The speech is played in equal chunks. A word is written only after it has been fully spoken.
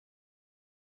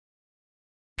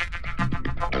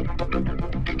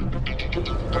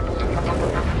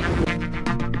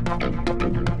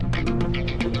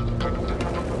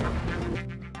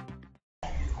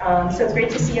So it's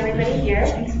great to see everybody here.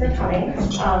 Thanks for coming.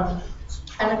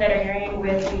 I'm a veterinarian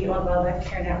with the Old Wildlife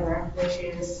Care Network, which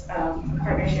is a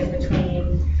partnership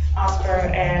between OSPR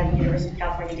and University of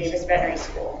California Davis Veterinary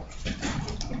School.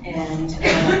 And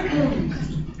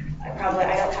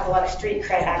I don't have a lot of street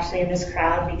cred actually in this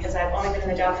crowd because I've only been in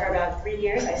the job for about 3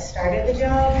 years. I started the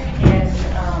job in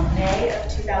May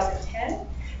of 2010,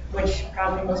 which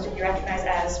probably most of you recognize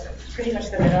as pretty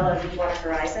much the middle of Deepwater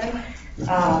Horizon.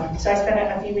 So I spent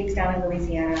a few weeks down in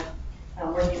Louisiana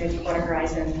working in the Deepwater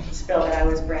Horizon spill that I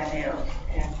was brand new.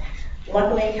 And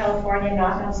luckily in California,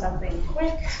 knock on something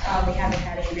quick, we haven't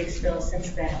had any big spills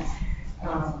since then.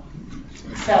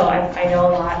 So I know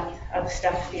a lot of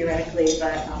stuff theoretically,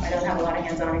 but I don't have a lot of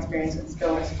hands-on experience with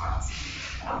spill response.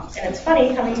 And it's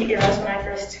funny coming to EROS when I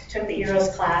first took the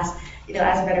EROS class,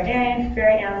 as a veterinarian,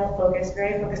 very animal focused,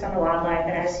 very focused on the wildlife,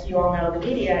 and as you all know, the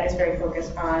media is very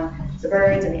focused on the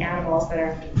birds and the animals that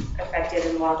are affected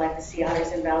in wildlife, the sea otters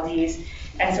and Valdez.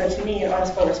 And so to me, an oil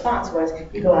spill response was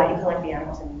you go out, you collect the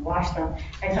animals, and you wash them.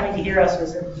 And coming to EROS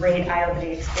was a great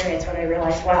eye-opening experience when I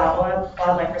realized, wow, oil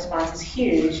wildlife response is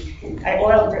huge.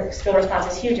 Oil spill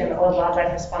response is huge, and the oil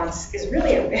wildlife response is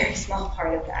really a very small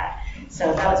part of that.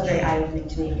 So that was very eye-opening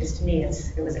to me, because to me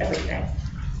it was everything.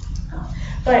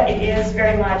 But it is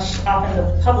very much often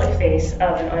the public face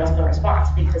of an oil spill response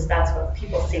because that's what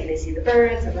people see. They see the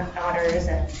birds and the otters,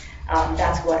 and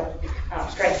that's what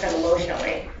strikes them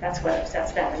emotionally. That's what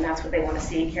upsets them, and that's what they want to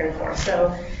see cared for.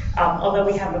 So although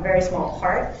we have a very small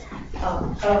part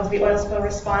of the oil spill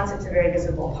response, it's a very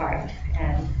visible part.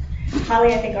 And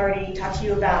Holly, I think, already talked to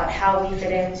you about how we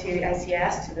fit into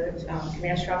ICS, to the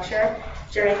command structure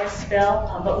during this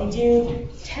spill. But we do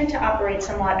tend to operate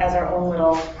somewhat as our own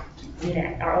little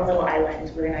unit, our own little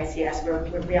island. We're in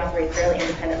ICS. We operate fairly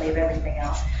independently of everything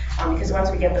else. Because once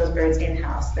we get those birds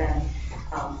in-house, then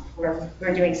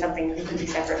we're doing something completely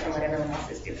separate from what everyone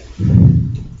else is doing.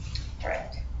 All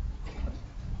right.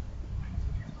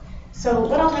 So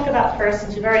what I'll talk about first,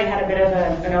 since you've already had a bit of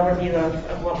an overview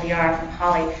of what we are from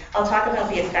Holly, I'll talk about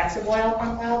the effects of oil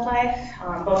on wildlife,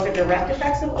 both the direct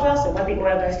effects of oil, so what the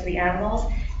oil does to the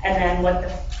animals, and then what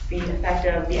the effect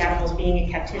of the animals being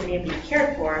in captivity and being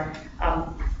cared for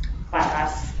by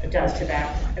us does to them.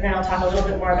 And then I'll talk a little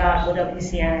bit more about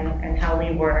OWCN and how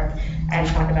we work, and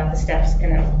talk about the steps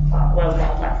in an oil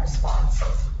wildlife response.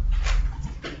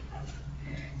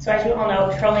 So as you all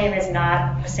know, petroleum is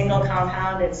not a single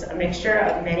compound. It's a mixture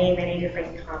of many, many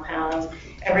different compounds.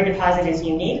 Every deposit is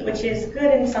unique, which is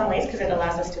good in some ways because it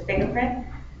allows us to fingerprint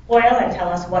oil and tell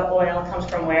us what oil comes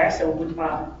from where. So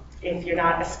if you're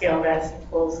not as skilled as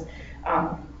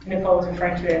Nicole was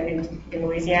referring to it in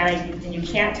Louisiana, and you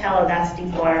can't tell, oh, that's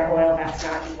deep water oil, that's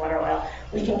not deep water oil.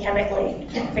 We can chemically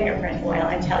fingerprint oil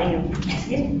and tell you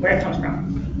where it comes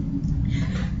from.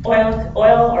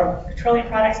 Oil or petroleum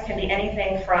products can be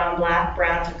anything from black,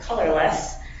 brown to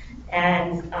colorless,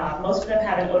 and most of them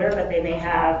have an odor, but they may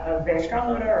have a very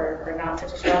strong odor or not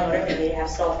such a strong odor. They may have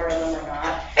sulfur in them or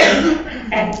not.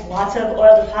 And lots of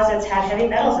oil deposits have heavy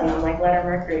metals in them, like lead or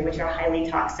mercury, which are highly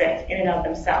toxic in and of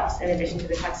themselves, in addition to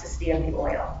the toxicity of the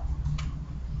oil.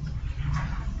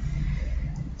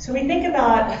 So we think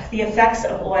about the effects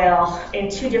of oil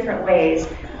in two different ways.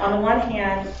 On the one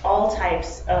hand, all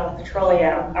types of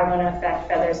petroleum are going to affect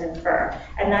feathers and fur.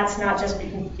 And that's not just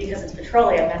because it's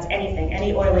petroleum, that's anything.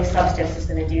 Any oily substance is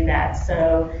going to do that.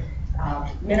 So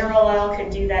mineral oil could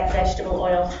do that, vegetable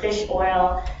oil, fish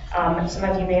oil. Some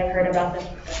of you may have heard about the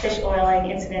fish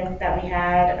oiling incident that we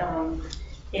had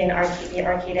in the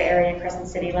Arcata area, Crescent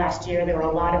City last year. There were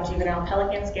a lot of juvenile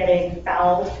pelicans getting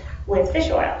fouled with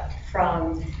fish oil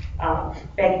from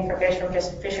begging for fish from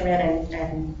fishermen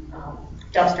and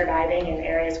dumpster diving in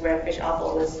areas where fish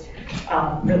offal was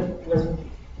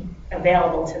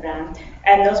available to them.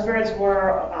 And those birds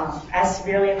were as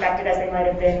severely affected as they might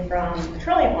have been from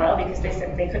petroleum oil because they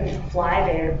said they couldn't fly,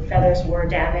 their feathers were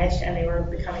damaged, and they were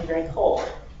becoming very cold.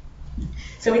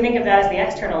 So we think of that as the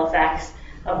external effects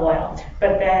of oil.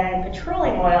 But then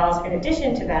petroleum oils, in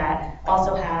addition to that,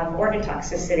 also have organ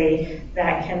toxicity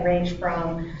that can range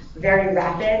from very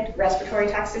rapid respiratory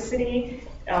toxicity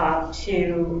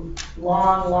to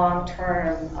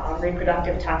long-term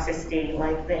reproductive toxicity,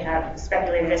 like they have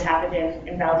speculated has happened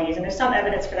in Valdez. And there's some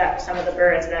evidence for that for some of the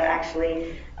birds that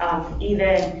actually,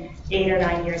 even 8 or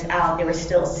 9 years out, they were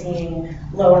still seeing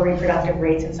lower reproductive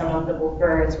rates in some of the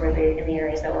birds in the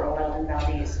areas that were oiled in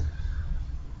Valdez.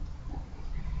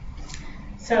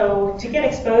 So to get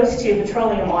exposed to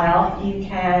petroleum oil, you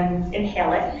can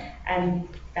inhale it, and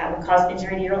that would cause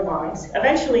injury to your lungs.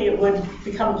 Eventually, it would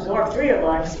become absorbed through your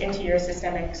lungs into your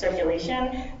systemic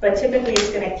circulation, but typically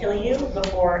it's going to kill you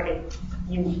before it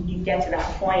you get to that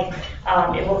point.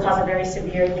 It will cause a very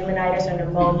severe pneumonitis or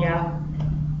pneumonia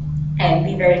and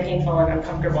be very painful and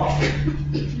uncomfortable.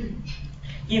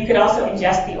 You could also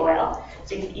ingest the oil,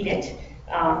 so you can eat it.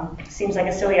 Seems like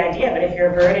a silly idea, but if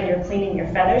you're a bird and you're cleaning your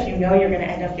feathers, you know you're going to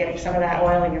end up getting some of that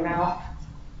oil in your mouth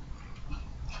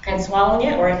and swallowing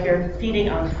it. Or if you're feeding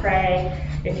on prey,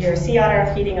 if you're a sea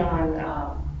otter feeding on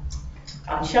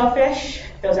shellfish,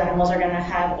 those animals are going to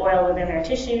have oil within their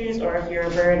tissues. Or if you're a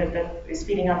bird that is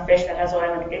feeding on fish that has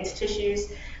oil in its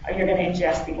tissues, you're going to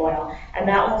ingest the oil. And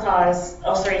that will cause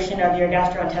ulceration of your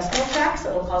gastrointestinal tract,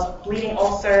 so it will cause bleeding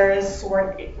ulcers,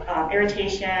 sore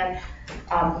irritation,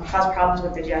 cause problems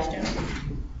with digestion.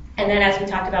 And then, as we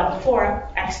talked about before,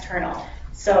 external.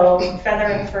 So feather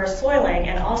and fur soiling,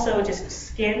 and also just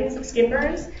skin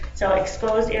burns. So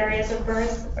exposed areas of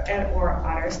birds or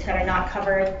otters that are not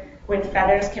covered with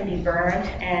feathers can be burned,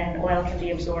 and oil can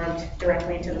be absorbed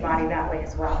directly into the body that way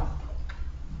as well.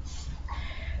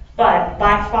 But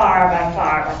by far,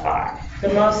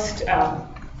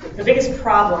 the biggest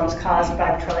problems caused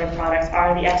by petroleum products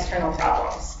are the external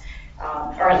problems.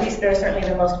 Or at least they're certainly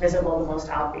the most visible, the most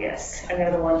obvious, and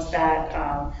they're the ones that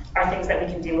are things that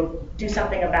we can do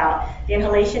something about. The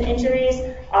inhalation injuries,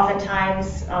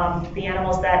 oftentimes the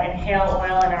animals that inhale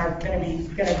oil and are going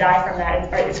to die from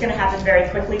that, it's going to happen very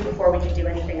quickly before we can do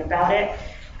anything about it.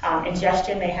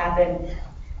 Ingestion may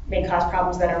cause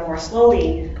problems that are more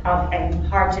slowly and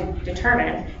hard to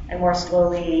determine, and more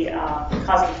slowly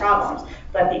causing problems.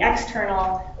 But the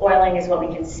external oiling is what we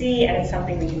can see, and it's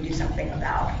something we can do something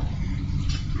about.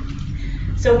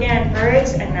 So again,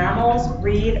 birds and mammals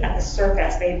breathe at the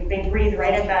surface. They breathe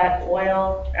right at that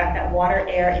oil, at that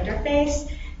water-air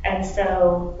interface. And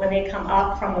so when they come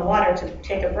up from the water to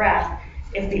take a breath,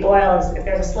 if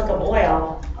there's a slick of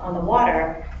oil on the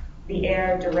water, the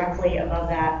air directly above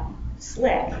that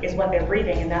slick is what they're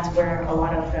breathing, and that's where a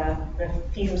lot of the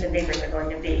fumes and vapors are going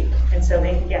to be. And so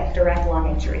they can get direct lung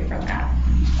injury from that.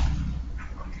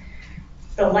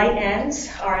 The light ends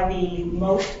are the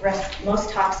most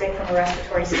toxic from a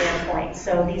respiratory standpoint.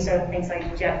 So these are things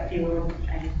like jet fuel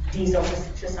and diesel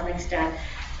to some extent.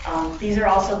 These are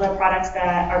also the products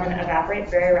that are going to evaporate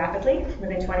very rapidly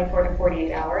within 24 to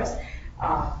 48 hours.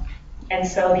 And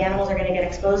so the animals are going to get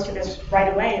exposed to this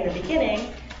right away in the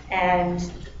beginning, and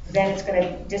then it's going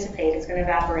to dissipate, it's going to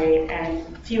evaporate,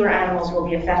 and fewer animals will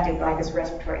be affected by this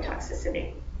respiratory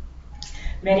toxicity.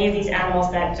 Many of these animals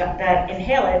that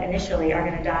inhale it initially are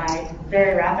going to die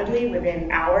very rapidly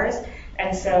within hours,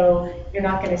 and so you're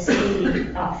not going to see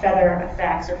feather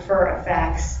effects or fur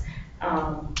effects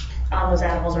on those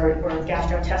animals or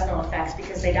gastrointestinal effects,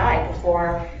 because they died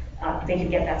before they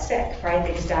could get that sick, right?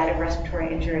 They just died of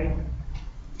respiratory injury.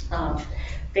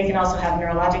 They can also have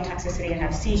neurologic toxicity and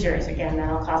have seizures. Again,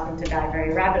 that'll cause them to die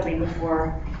very rapidly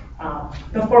before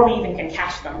we even can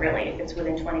catch them, really, if it's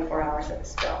within 24 hours of the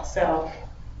spill. So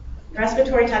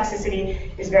respiratory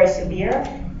toxicity is very severe.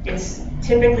 It's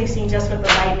typically seen just with the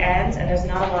light ends, and there's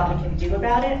not a lot we can do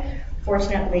about it.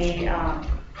 Fortunately,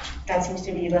 that seems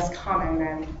to be less common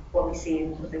than what we see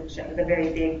with the very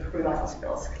big crude oil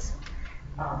spills,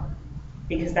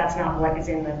 because that's not what is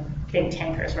in the big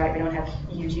tankers, right? We don't have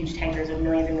huge tankers of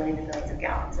millions and millions and millions of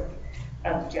gallons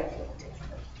of jet fuel.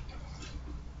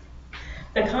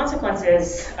 The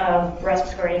consequences of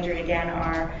respiratory injury, again,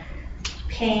 are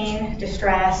pain,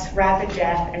 distress, rapid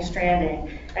death, and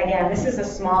stranding. Again, this is a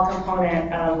small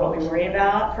component of what we worry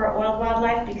about for oiled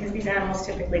wildlife, because these animals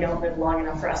typically don't live long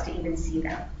enough for us to even see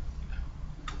them.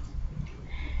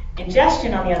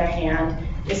 Ingestion, on the other hand,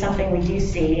 is something we do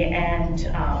see, and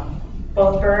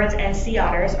both birds and sea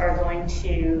otters are going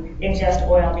to ingest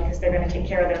oil because they're going to take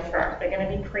care of their fur. They're going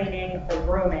to be preening or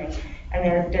grooming,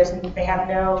 and they have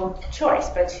no choice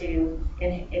but to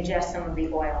ingest some of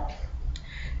the oil.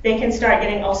 They can start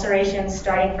getting ulcerations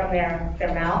starting from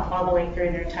their mouth all the way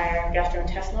through their entire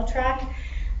gastrointestinal tract.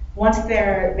 Once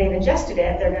they've ingested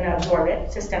it, they're going to absorb it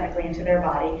systemically into their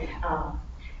body.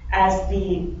 As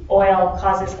the oil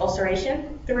causes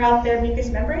ulceration throughout their mucous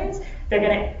membranes, they're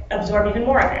going to absorb even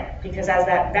more of it, because as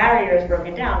that barrier is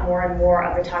broken down, more and more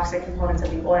of the toxic components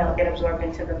of the oil get absorbed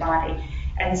into the body.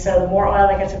 And so the more oil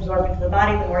that gets absorbed into the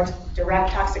body, the more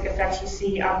direct toxic effects you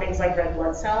see on things like red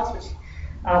blood cells, which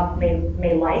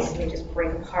may lyse, may just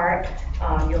break apart.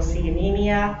 You'll see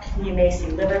anemia, you may see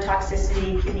liver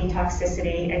toxicity, kidney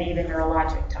toxicity, and even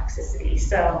neurologic toxicity.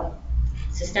 So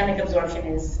systemic absorption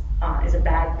is a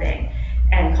bad thing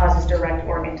and causes direct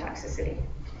organ toxicity.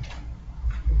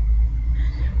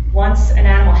 Once an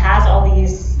animal has all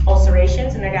these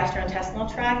ulcerations in their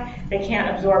gastrointestinal tract, they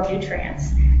can't absorb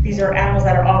nutrients. These are animals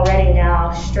that are already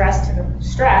now stressed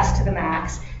to the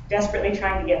max, desperately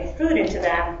trying to get food into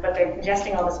them, but they're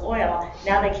ingesting all this oil.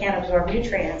 Now they can't absorb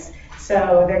nutrients,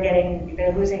 so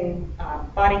they're losing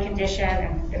body condition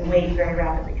and weight very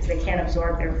rapidly because they can't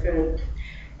absorb their food.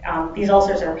 These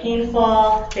ulcers are painful.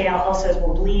 Ulcers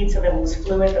will bleed, so they'll lose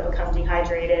fluid, they'll become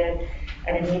dehydrated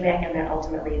and anemic, and then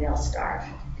ultimately they'll starve.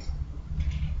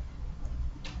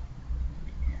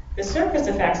 The surface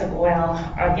effects of oil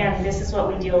are, again, this is what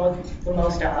we deal with the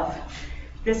most of.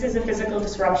 This is a physical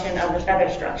disruption of the feather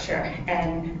structure,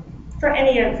 and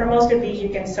for most of these you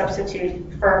can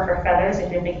substitute fur for feathers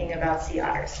if you're thinking about sea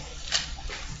otters.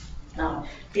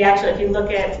 If you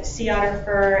look at sea otter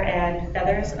fur and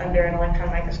feathers under an electron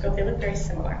microscope, they look very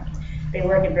similar. They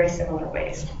work in very similar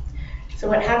ways. So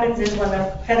what happens is when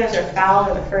the feathers are fouled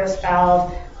or the fur is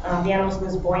fouled, the animals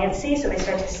lose buoyancy, so they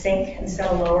start to sink and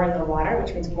settle lower in the water,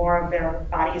 which means more of their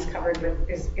body is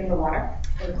is in the water,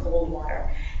 in the cold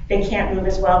water. They can't move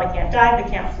as well, they can't dive,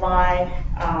 they can't fly,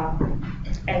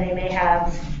 and they may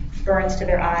have burns to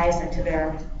their eyes and to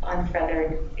their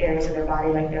unfeathered areas of their body,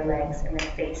 like their legs and their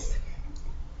face.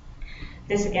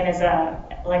 This again is an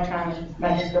electron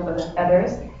microscope of the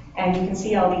feathers, and you can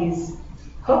see all these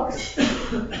hooks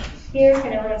here.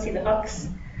 Can everyone see the hooks?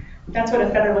 That's what a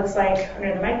feather looks like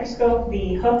under the microscope.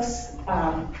 The hooks,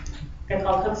 they're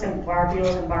called hooks and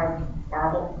barbules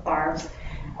and barbs,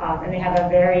 and they have a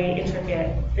very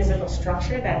intricate physical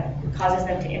structure that causes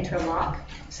them to interlock,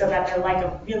 so that they're like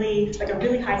a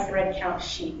really high thread count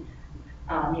sheet.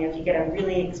 If you get a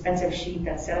really expensive sheet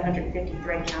that's 750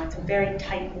 thread count, it's a very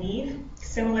tight weave,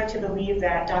 similar to the weave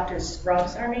that doctors'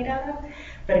 scrubs are made out of,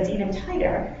 but it's even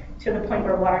tighter to the point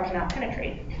where water cannot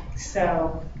penetrate.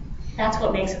 So that's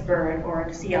what makes a bird or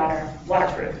a sea otter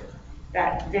waterproof,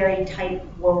 that very tight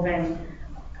woven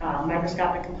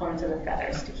microscopic components of the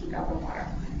feathers to keep out the water.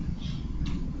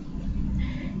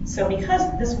 So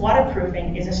because this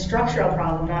waterproofing is a structural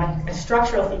problem, not a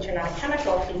structural feature, not a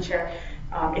chemical feature,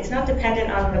 it's not dependent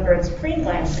on the bird's preen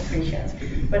gland secretions,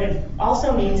 but it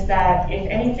also means that if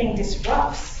anything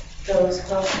disrupts those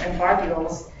hooks and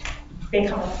barbules, they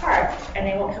come apart and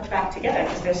they won't come back together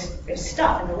because there's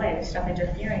stuff in the way, there's stuff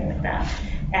interfering with them,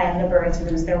 and the birds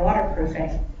lose their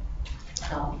waterproofing.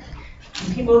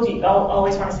 People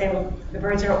always want to say, well, the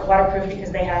birds are waterproof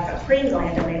because they have a preen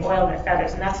gland and they oil their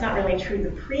feathers, and that's not really true.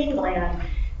 The preen gland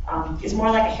is more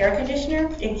like a hair conditioner.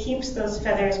 It keeps those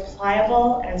feathers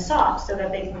pliable and soft so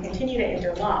that they can continue to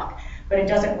interlock, but it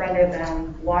doesn't render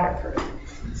them waterproof.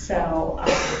 So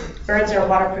birds are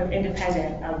waterproof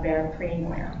independent of their preen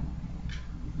gland.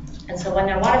 And so when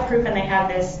they're waterproof and they have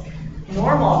this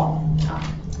normal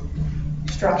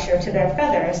structure to their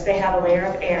feathers, they have a layer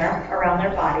of air around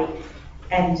their body,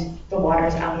 and the water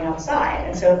is on the outside.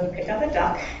 And so if you pick up a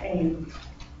duck and you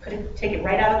take it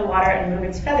right out of the water and move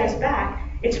its feathers back,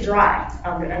 it's dry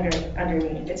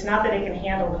underneath. It's not that it can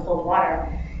handle the cold water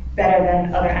better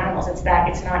than other animals. It's that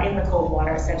it's not in the cold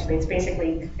water, essentially. It's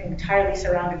basically entirely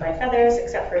surrounded by feathers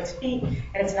except for its feet,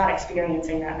 and it's not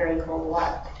experiencing that very cold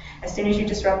water. As soon as you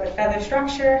disrupt the feather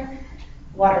structure,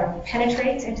 water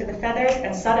penetrates into the feathers,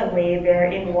 and suddenly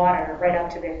they're in water right up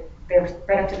to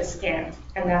the skin,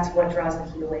 and that's what draws the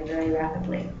heat away very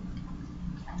rapidly.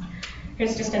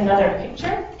 Here's just another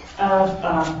picture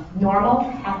of normal,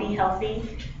 happy,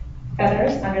 healthy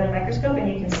feathers under the microscope,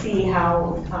 and you can see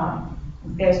how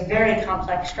there's very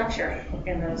complex structure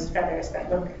in those feathers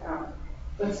that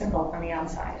look simple on the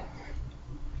outside.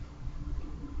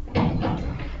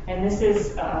 And this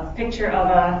is a picture of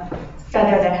a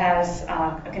feather that has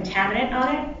a contaminant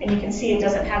on it, and you can see it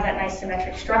doesn't have that nice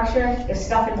symmetric structure. There's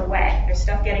stuff in the way. There's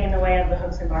stuff getting in the way of the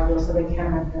hooks and barbules so they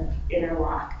cannot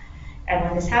interlock. And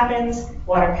when this happens,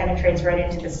 water penetrates right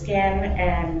into the skin,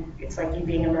 and it's like you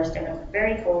being immersed in a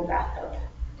very cold bathtub.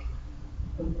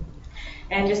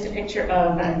 And just a picture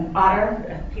of an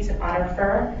otter, a piece of otter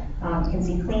fur. You can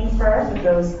see clean fur with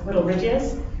those little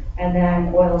ridges, and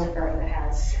then oiled fur that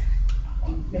has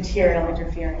material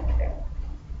interfering with it.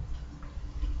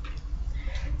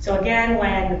 So again,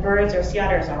 when the birds or sea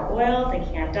otters are oiled, they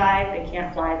can't dive, they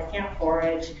can't fly, they can't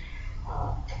forage.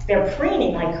 They're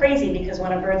preening like crazy because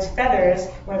when a bird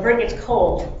gets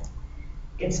cold,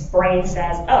 its brain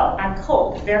says, oh, I'm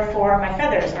cold, therefore my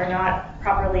feathers are not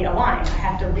properly aligned. I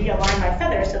have to realign my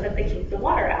feathers so that they keep the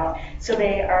water out. So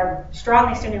they are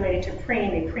strongly stimulated to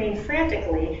preen. They preen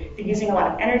frantically. They're using a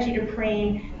lot of energy to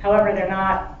preen. However,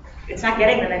 it's not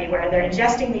getting them anywhere. They're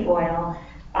ingesting the oil.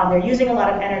 They're using a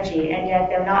lot of energy, and yet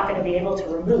they're not going to be able to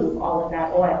remove all of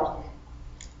that oil.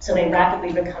 So they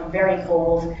rapidly become very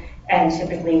cold and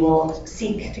typically will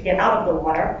seek to get out of the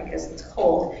water because it's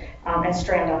cold and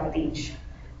strand on the beach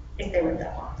if they live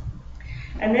that long.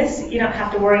 And this, you don't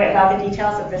have to worry about the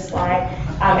details of this slide.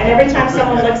 And every time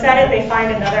someone looks at it, they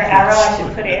find another arrow I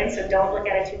should put in, so don't look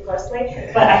at it too closely.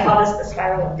 But I call this the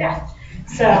spiral of death.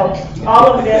 So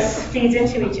all of this feeds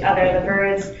into each other. The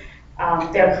birds,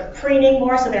 they're preening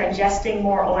more, so they're ingesting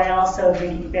more oil, so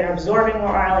they're absorbing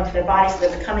more oil into their body, so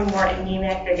they're becoming more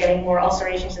anemic, they're getting more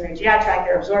ulcerations in their GI tract,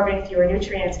 they're absorbing fewer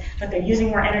nutrients, but they're using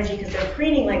more energy because they're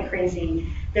preening like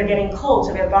crazy. They're getting cold,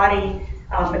 so their body,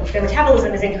 their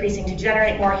metabolism is increasing to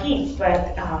generate more heat,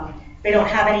 but they don't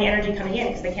have any energy coming in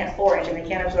because they can't forage and they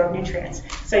can't absorb nutrients.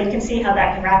 So you can see how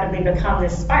that can rapidly become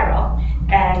this spiral,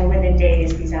 and within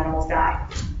days, these animals die.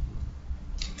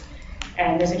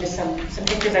 And those are just some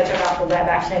pictures I took off the web.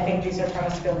 Actually, I think these are from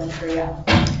a spill in Korea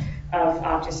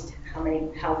of just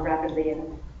how rapidly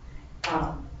and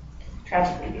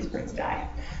tragically these birds die.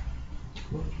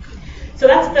 So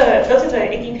those are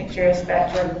the icky pictures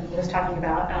that Jordan was talking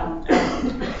about,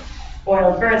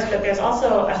 oiled birds. But there's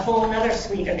also a whole other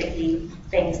suite of icky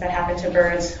things that happen to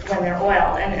birds when they're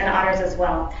oiled, and otters as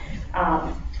well.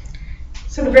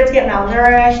 So the birds get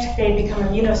malnourished, they become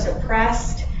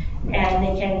immunosuppressed, and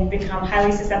they can become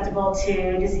highly susceptible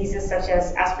to diseases such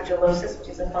as aspergillosis, which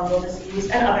is a fungal disease,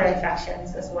 and other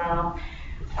infections as well.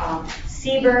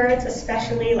 Seabirds,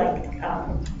 especially like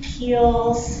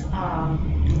keels,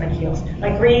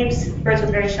 like grebes, birds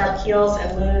with very sharp keels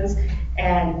and loons,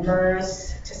 and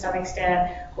murres to some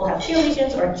extent will have keel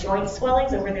lesions or joint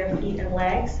swellings over their feet and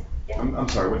legs. Yeah. I'm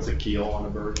sorry, what's a keel on a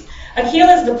bird? A keel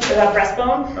is the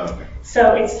breastbone. Oh, okay.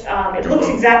 So it looks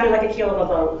exactly like a keel of a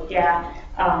boat, yeah.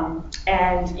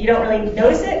 And you don't really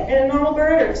notice it in a normal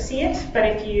bird or see it, but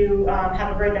if you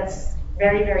have a bird that's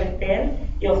very, very thin,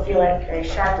 you'll feel it very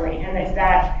sharply. And if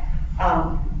that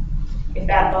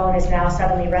bone is now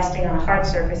suddenly resting on a hard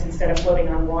surface instead of floating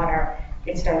on water,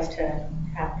 it starts to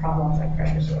have problems like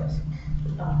pressure sores.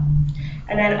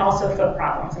 And then also foot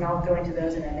problems, and I'll go into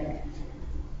those in a minute.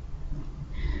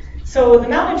 So the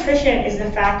malnutrition is the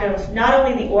fact of not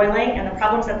only the oiling and the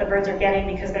problems that the birds are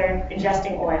getting because they're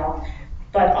ingesting oil,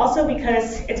 but also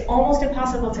because it's almost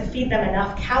impossible to feed them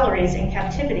enough calories in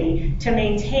captivity to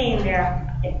maintain their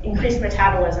increased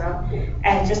metabolism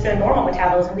and just their normal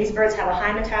metabolism. These birds have a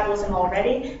high metabolism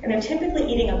already, and they're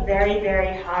typically eating a very,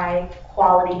 very high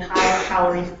quality, high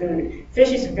calorie food.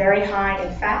 Fish is very high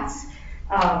in fats,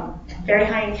 very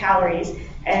high in calories,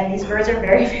 and these birds are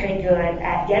very, very good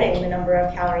at getting the number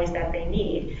of calories that they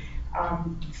need.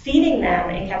 Feeding them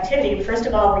in captivity, first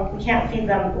of all, we can't feed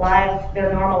them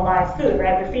their normal live food,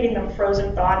 right? We're feeding them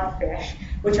frozen thawed fish,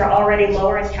 which are already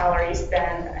lower in calories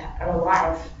than a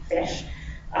live fish.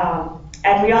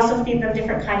 And we also feed them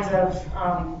different kinds of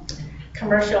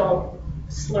commercial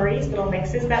slurries, little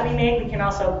mixes that we make. We can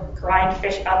also grind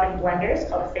fish up in blenders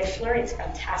called a fish slurry. It's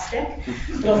fantastic.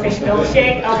 Little fish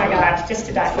milkshake. Oh my gosh, just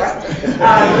to die for.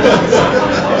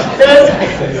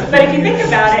 But if you think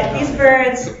about it, these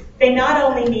birds, they not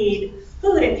only need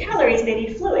food and calories, they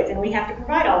need fluids, and we have to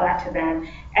provide all that to them.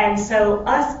 And so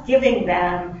us giving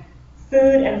them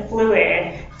food and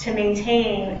fluid to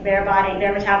maintain their body,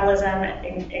 their metabolism,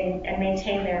 and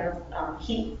maintain their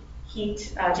heat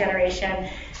generation,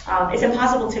 it's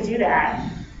impossible to do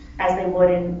that as they would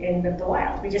in the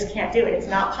wild. We just can't do it. It's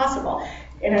not possible.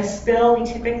 In a spill, we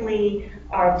typically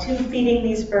are tube feeding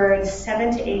these birds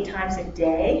 7 to 8 times a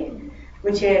day,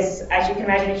 which is, as you can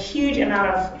imagine, a huge amount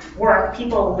of work.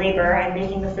 People labor in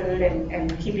making the food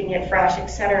and keeping it fresh,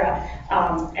 etc.,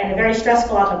 and very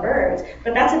stressful on the birds.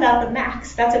 But that's about the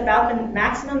max. That's about the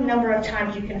maximum number of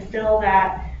times you can fill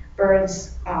that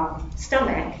bird's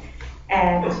stomach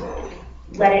and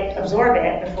let it absorb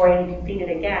it before you can feed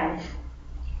it again.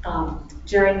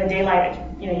 During the daylight,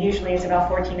 usually it's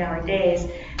about 14-hour days.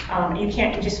 You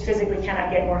just physically cannot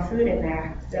get more food in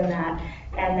there than that.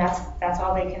 And that's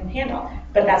all they can handle.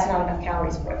 But that's not enough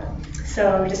calories for them.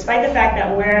 So despite the fact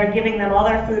that we're giving them all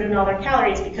their food and all their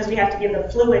calories, because we have to give them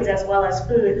fluids as well as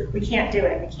food, we can't do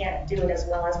it. We can't do it as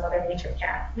well as Mother Nature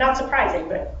can. Not surprising,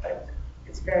 but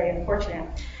it's very unfortunate.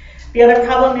 The other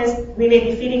problem is we may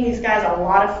be feeding these guys a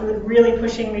lot of food, really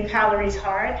pushing the calories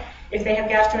hard. If they have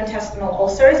gastrointestinal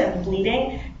ulcers and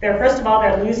bleeding, first of all,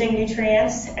 they're losing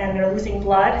nutrients and they're losing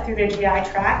blood through their GI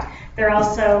tract. They're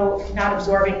also not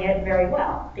absorbing it very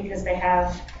well because they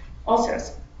have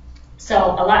ulcers.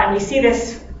 So and we see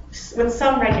this with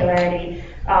some regularity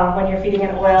when you're feeding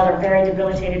an oiled or very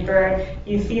debilitated bird.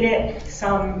 You feed it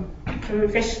some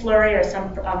fish slurry or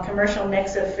some commercial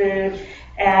mix of food,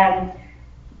 and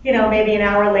maybe an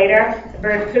hour later, the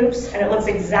bird poops, and it looks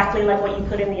exactly like what you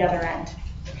put in the other end.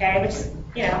 Okay, which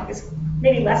is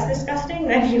maybe less disgusting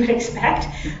than you would expect,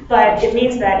 but it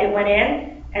means that it went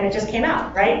in, and it just came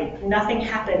out, right? Nothing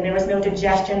happened. There was no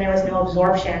digestion. There was no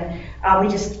absorption. We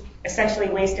just essentially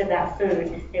wasted that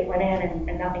food. It went in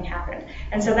and nothing happened.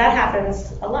 And so that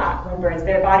happens a lot when birds,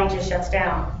 their body just shuts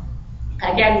down.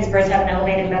 Again, these birds have an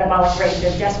elevated metabolic rate.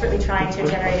 They're desperately trying to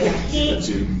generate enough heat,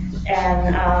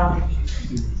 and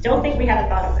don't think we haven't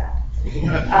thought of that. They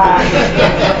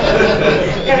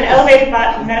have an elevated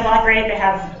metabolic rate. They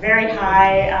have very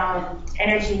high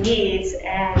energy needs,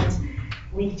 and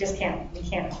we just can't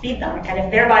feed them. And if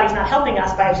their body's not helping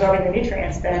us by absorbing the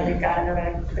nutrients, then we've got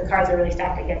the cards are really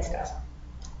stacked against us.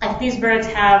 If these birds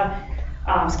have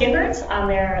skin burns on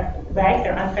their leg,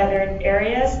 their unfeathered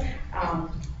areas,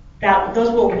 those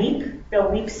will weep. They'll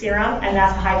weep serum, and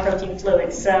that's a high protein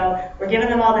fluid. So we're giving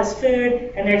them all this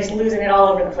food, and they're just losing it all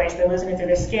over the place. They're losing it through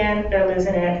their skin, they're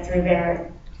losing it through their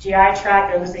GI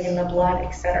tract, they're losing it in the blood,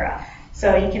 etc.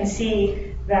 So you can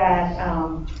see that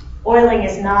oiling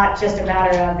is not just a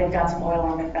matter of they've got some oil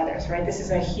on their feathers, right? This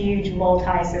is a huge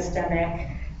multi-systemic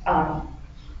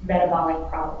metabolic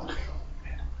problem.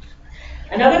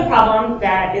 Another problem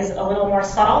that is a little more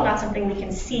subtle, not something we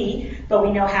can see, but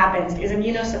we know happens, is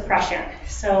immunosuppression.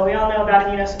 So we all know about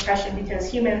immunosuppression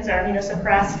because humans are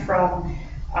immunosuppressed from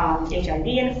HIV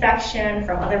infection,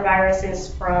 from other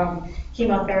viruses, from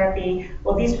chemotherapy.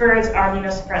 Well, these birds are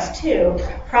immunosuppressed too,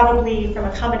 probably from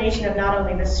a combination of not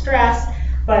only the stress,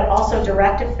 but also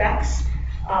direct effects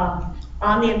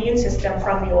on the immune system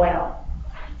from the oil.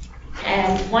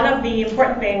 And one of the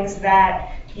important things that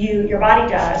your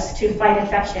body does to fight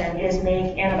infection is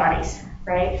make antibodies,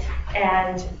 right?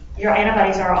 And your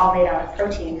antibodies are all made out of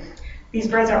protein. These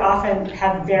birds are often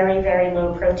have very, very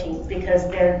low protein because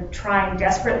they're trying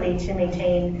desperately to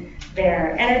maintain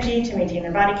their energy, to maintain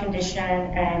their body condition,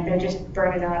 and they're just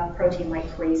burning up protein like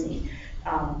crazy.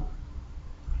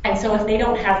 And so if they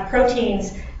don't have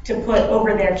proteins to put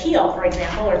over their keel, for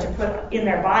example, or to put in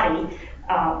their body,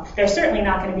 they're certainly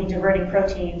not going to be diverting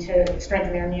protein to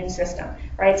strengthen their immune system,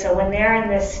 right? So when they're in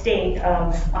this state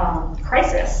of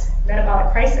crisis,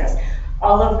 metabolic crisis,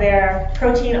 all of their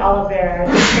protein, all of their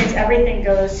nutrients, everything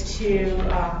goes to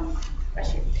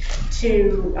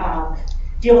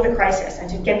deal with the crisis and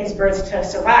to get these birds to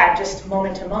survive just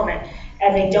moment to moment.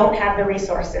 And they don't have the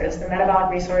resources, the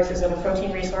metabolic resources or the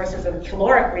protein resources or the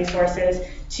caloric resources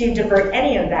to divert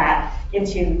any of that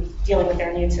into dealing with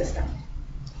their immune system.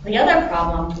 The other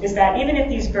problem is that even if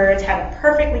these birds have a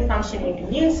perfectly functioning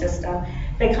immune system,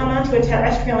 they come onto a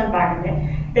terrestrial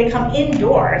environment, they come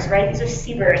indoors, right? These are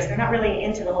seabirds, they're not really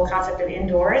into the whole concept of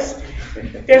indoors.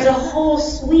 There's a whole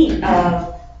suite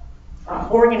of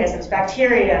organisms,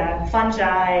 bacteria,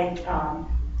 fungi,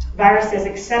 viruses,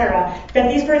 etc.,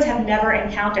 that these birds have never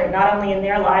encountered, not only in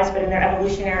their lives, but in their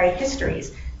evolutionary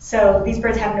histories. So these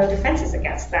birds have no defenses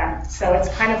against them. So it's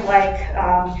kind of like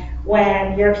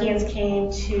when Europeans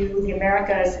came to the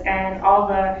Americas and all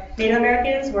the Native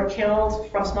Americans were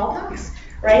killed from smallpox,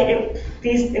 right?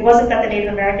 It wasn't that the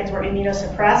Native Americans were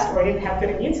immunosuppressed or didn't have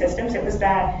good immune systems. It was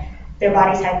that their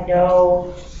bodies had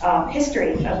no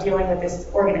history of dealing with this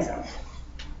organism.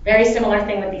 Very similar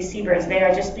thing with these seabirds. They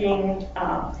are just being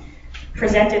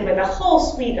presented with a whole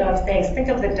suite of things. Think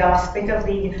of the dust, think of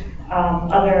the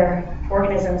other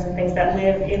organisms and things that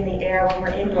live in the air when we're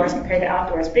indoors compared to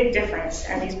outdoors. Big difference,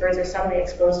 and these birds are suddenly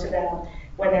exposed to them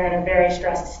when they're in a very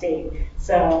stressed state.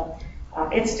 So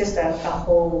it's just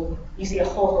you see a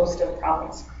whole host of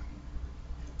problems.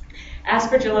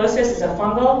 Aspergillosis is a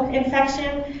fungal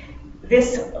infection.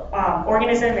 This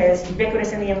organism is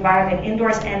ubiquitous in the environment,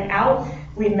 indoors and out.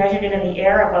 We've measured it in the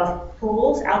air above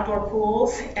pools, outdoor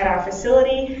pools at our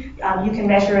facility. You can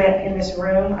measure it in this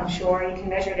room, I'm sure. You can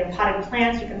measure it in potted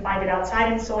plants. You can find it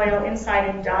outside in soil,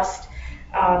 inside in dust.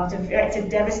 It's a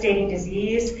devastating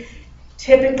disease.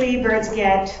 Typically, birds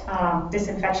get this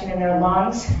infection in their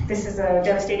lungs. This is a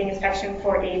devastating infection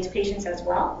for AIDS patients as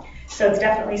well. So it's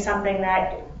definitely something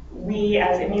that we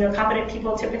as immunocompetent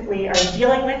people typically are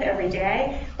dealing with every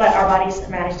day, but our bodies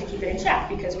manage to keep it in check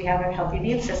because we have a healthy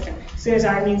immune system. As soon as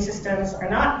our immune systems are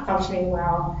not functioning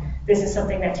well, this is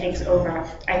something that takes over.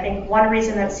 I think one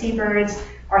reason that seabirds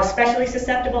are especially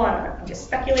susceptible, I'm just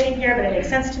speculating here, but it makes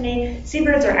sense to me,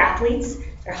 seabirds are athletes.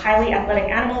 They're highly athletic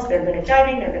animals. They're good at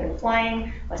diving. They're good at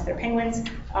flying, unless they're penguins.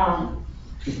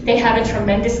 They have a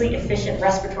tremendously efficient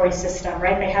respiratory system,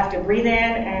 right? They have to breathe in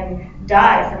and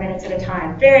dive for minutes at a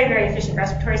time. Very, very efficient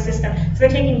respiratory system. So they're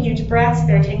taking huge breaths.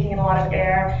 They're taking in a lot of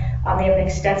air. They have an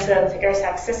extensive air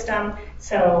sac system.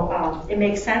 So it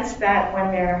makes sense that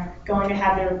when they're going to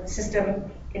have their system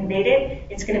invaded,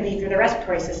 it's going to be through the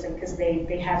respiratory system because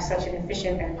they have such an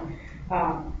efficient and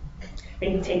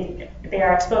they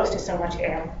are exposed to so much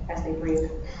air as they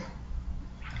breathe.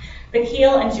 The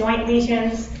keel and joint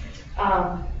lesions,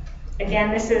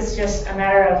 again, this is just a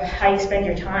matter of how you spend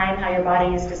your time, how your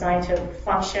body is designed to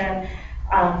function.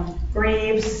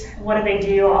 Grebes, what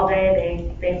do all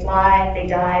day? They fly, they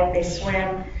dive, they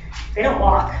swim. They don't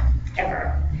walk,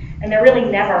 ever. And they're really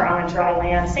never on dry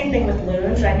land. Same thing with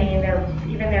loons. I mean,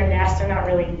 even their nests are not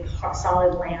really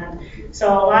solid land. So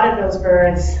a lot of those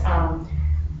birds,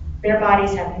 their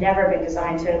bodies have never been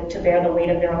designed to bear the weight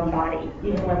of their own body,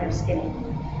 even when they're skinny.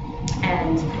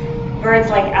 And birds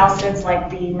like alcids, like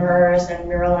the murres and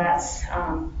murrelets,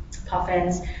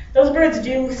 puffins, those birds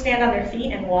do stand on their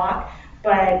feet and walk,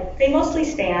 but they mostly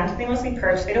stand, they mostly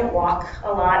perch, they don't walk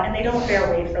a lot, and they don't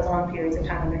bear weight for long periods of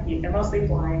time on their feet. They're mostly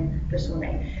flying or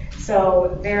swimming.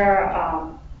 So their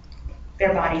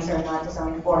bodies are not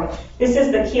designed for it. This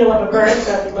is the keel of a bird,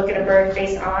 so if you look at a bird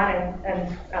face on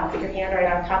and put your hand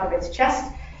right on top of its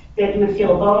chest, that you would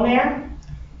feel a bone there.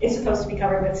 It's supposed to be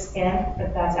covered with skin,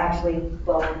 but that's actually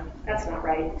bone. That's not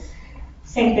right.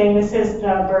 Same thing, this is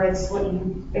the bird's, what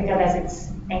you think of as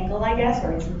its ankle, I guess,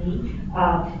 or its knee.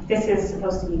 This is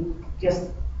supposed to be just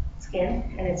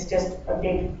skin, and it's just a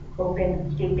big,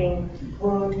 open, gaping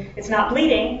wound. It's not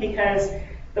bleeding because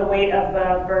the weight of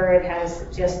the bird has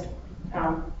just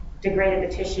degraded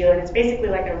the tissue, and it's basically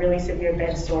like a really severe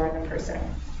bed sore in the person.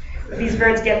 These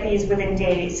birds get these within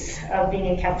days of being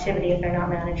in captivity if they're not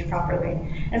managed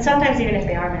properly, and sometimes even if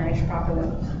they are managed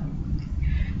properly.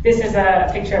 This is a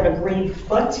picture of a grebe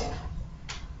foot.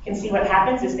 You can see what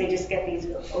happens is they just get these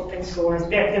open sores.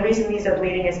 The reason these are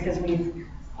bleeding is because we've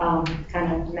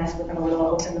kind of messed with them a little,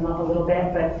 opened them up a little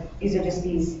bit, but these are just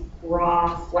these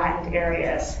raw, flattened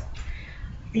areas.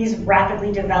 These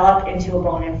rapidly develop into a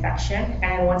bone infection,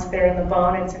 and once they're in the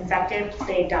bone and it's infected,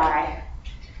 they die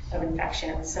of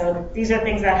infection. So these are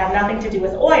things that have nothing to do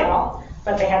with oil,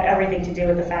 but they have everything to do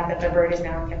with the fact that the bird is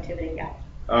now in captivity again.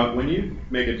 When you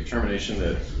make a determination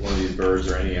that one of these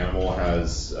birds or any animal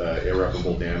has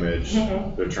irreparable damage,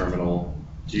 they're terminal,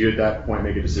 do you at that point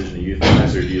make a decision to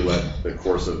euthanize, or do you let the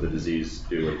course of the disease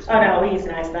do it? Oh no, we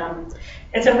euthanize them.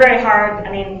 It's a very hard,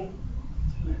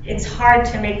 it's hard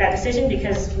to make that decision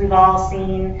because we've all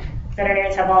seen,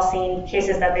 veterinarians have all seen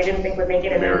cases that they didn't think would make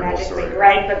it and then magically,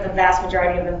 right? But the vast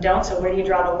majority of them don't. So where do you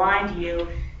draw the line? Do you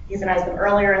euthanize them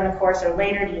earlier in the course or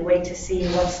later? Do you wait to see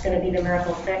what's going to be the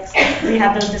miracle fix? We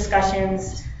have those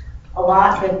discussions a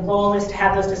lot. The goal is to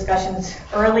have those discussions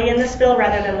early in the spill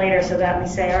rather than later, so that we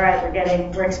say, all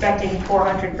right, we're expecting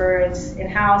 400 birds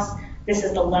in-house. This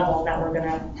is the level that we're going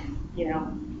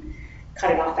to,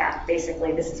 cut it off at.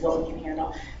 Basically, this is what we can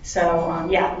handle. So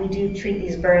yeah, we do treat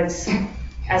these birds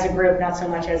as a group, not so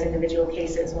much as individual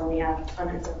cases when we have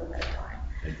hundreds of them at a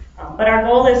time. But our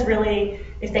goal is really,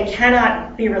 if they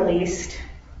cannot be released,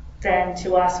 then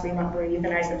to us, we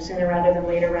euthanize them sooner rather than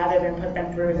later, rather than put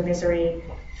them through the misery,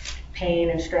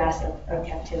 pain, and stress of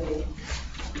captivity.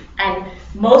 And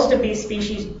most of these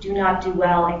species do not do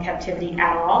well in captivity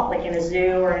at all, like in a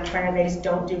zoo or an aquarium, they just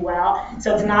don't do well.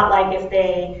 So it's not like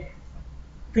if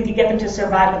we could get them to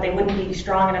survive, but they wouldn't be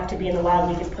strong enough to be in the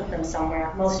wild, we could put them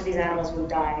somewhere. Most of these animals would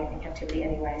die in captivity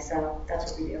anyway, so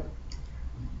that's what we do.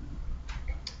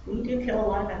 We do kill a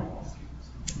lot of animals,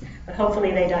 but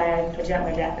hopefully they die a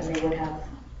gentler death than they would have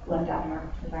left out in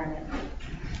our environment.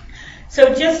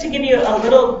 So just to give you a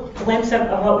little glimpse of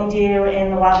what we do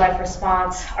in the wildlife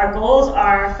response, our goals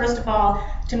are, first of all,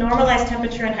 to normalize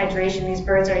temperature and hydration. These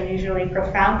birds are usually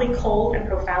profoundly cold and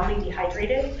profoundly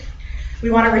dehydrated. We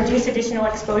want to reduce additional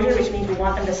exposure, which means we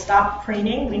want them to stop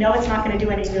preening. We know it's not going to do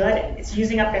any good. It's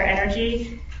using up their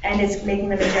energy, and it's making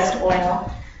them ingest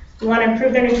oil. We want to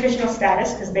improve their nutritional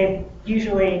status because they've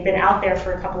usually been out there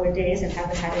for a couple of days and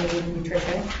haven't had any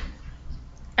nutrition.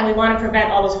 And we want to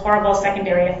prevent all those horrible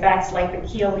secondary effects like the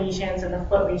keel lesions and the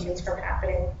foot lesions from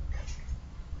happening.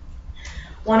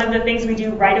 One of the things we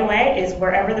do right away is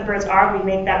wherever the birds are, we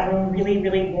make that room really,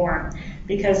 really warm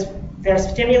because they're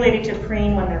stimulated to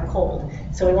preen when they're cold.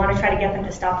 So we want to try to get them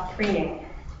to stop preening.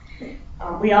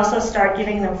 We also start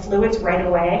giving them fluids right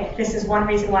away. This is one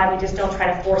reason why we just don't try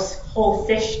to force whole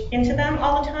fish into them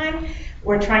all the time.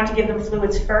 We're trying to give them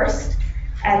fluids first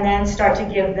and then start to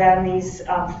give them these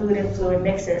food and fluid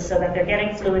mixes so that they're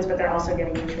getting fluids but they're also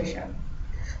getting nutrition.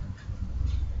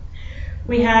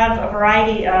 We have a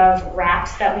variety of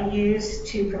wraps that we use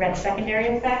to prevent secondary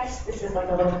effects. This is like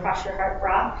a little cross your heart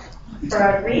wrap for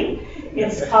our grebe.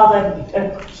 It's called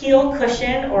a keel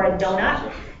cushion or a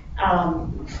donut.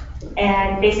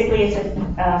 And basically it's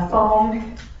a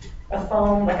foam,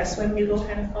 like a swim noodle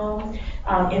kind of foam,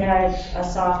 in a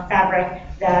soft fabric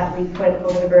that we put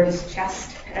over the bird's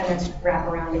chest and then wrap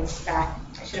around its back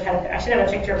I should have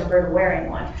a picture of a bird wearing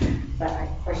one, but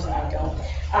unfortunately I don't.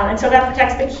 And so that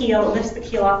protects the keel, it lifts the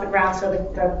keel off the ground, so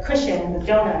the cushion, the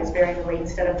donut, is bearing the weight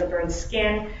instead of the bird's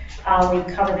skin.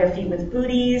 We cover their feet with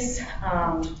booties.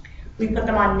 We put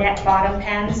them on net bottom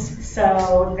pens,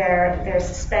 so they're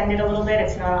suspended a little bit.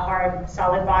 It's not a hard,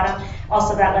 solid bottom.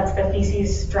 Also, that lets the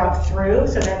feces drop through,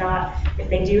 so they're not, if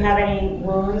they do have any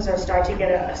wounds or start to get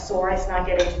a sore, it's not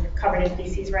getting covered in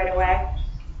feces right away.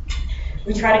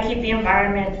 We try to keep the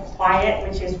environment quiet,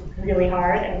 which is really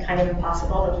hard and kind of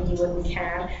impossible, but we do what we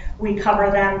can. We cover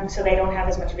them so they don't have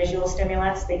as much visual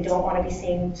stimulus. They don't want to be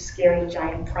seeing scary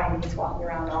giant primates walking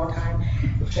around all the time.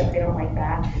 They don't like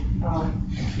that.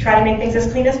 Try to make things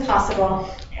as clean as possible.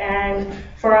 And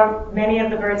for many of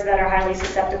the birds that are highly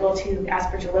susceptible to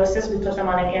aspergillosis, we put them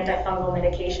on an antifungal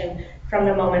medication from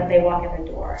the moment they walk in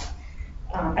the door.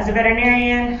 As a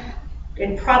veterinarian,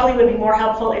 it probably would be more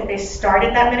helpful if they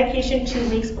started that medication 2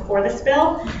 weeks before the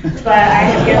spill, but I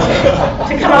have yet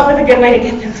to come up with a good way to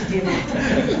get them to do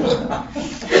that.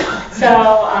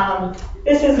 So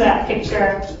this is a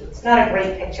picture, it's not a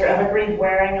great picture, of a grebe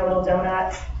wearing a little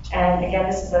donut. And again,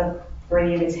 this is a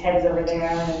grebe, its head is over there,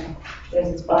 and there's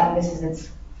its butt, and this is its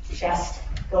chest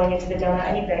going into the donut.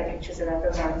 I need better pictures of that,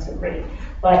 those aren't so great.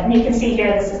 But you can see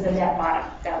here, this is the net bottom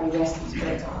that we rest these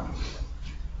birds on.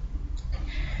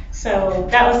 So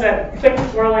that was a quick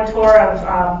whirlwind tour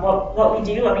of what we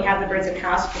do when we have the birds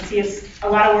in-house. You can see it's a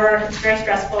lot of work, it's very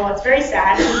stressful, it's very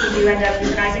sad because we do end up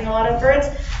euthanizing a lot of birds.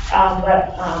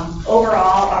 But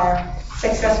overall, our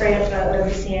success rate of the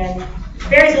OWCN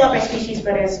varies a lot by species,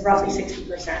 but is roughly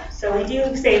 60%. So we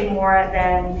do save more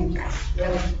than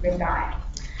we die.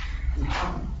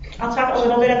 I'll talk a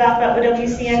little bit about the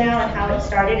OWCN now and how it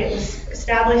started. It was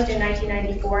established in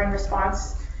 1994 in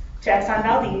response to Exxon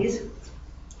Valdez.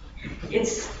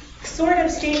 It's sort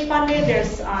of state funded.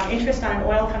 There's interest on an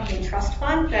oil company trust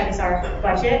fund. That is our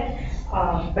budget.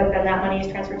 But then that money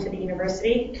is transferred to the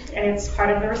university. And it's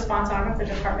part of the response arm of the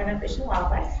Department of Fish and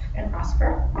Wildlife and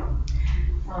PROSPER.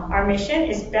 Our mission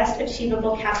is best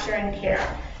achievable capture and care.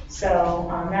 So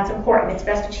that's important. It's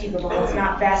best achievable. It's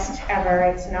not best ever.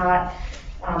 It's not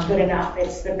good enough.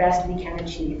 It's the best we can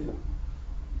achieve.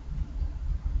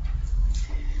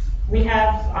 We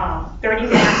have 30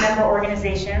 member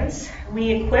organizations.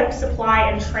 We equip,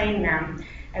 supply, and train them.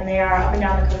 And they are up and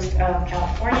down the coast of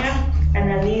California. And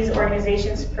then these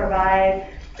organizations provide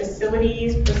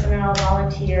facilities, personnel,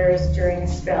 volunteers during the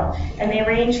spill. And they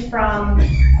range from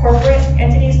corporate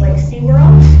entities like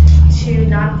SeaWorld to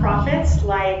nonprofits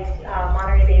like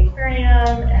Monterey Bay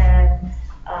Aquarium and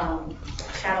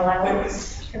Channel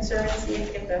Islands Conservancy, I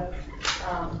forget the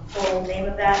full name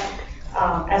of that.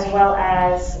 As well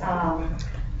as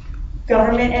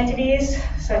government entities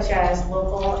such as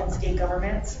local and state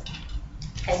governments,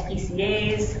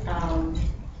 SPCAs,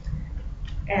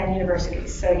 and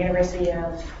universities. So University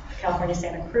of California,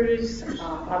 Santa Cruz,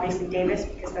 obviously Davis,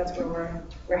 because that's where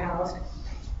we're housed.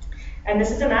 And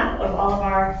this is a map of all of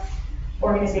our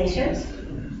organizations.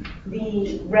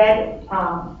 The red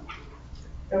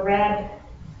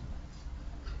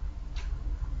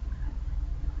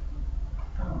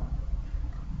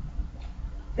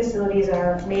facilities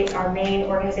are our main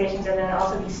organizations, and then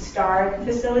also these starred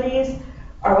facilities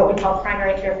are what we call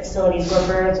primary care facilities, where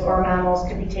birds or mammals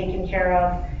could be taken care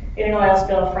of in an oil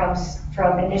spill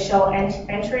from initial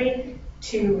entry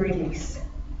to release.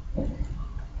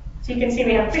 So you can see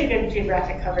we have pretty good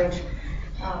geographic coverage.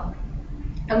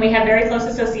 And we have very close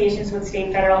associations with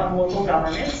state, federal, and local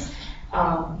governments.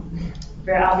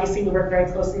 Very obviously, we work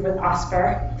very closely with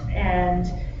OSPR, and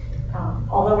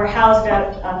although we're housed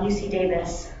at UC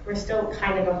Davis, we're still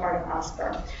kind of a part of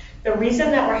OSPR. The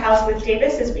reason that we're housed with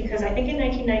Davis is because I think in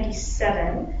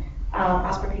 1997,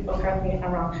 OSPR people, correct me if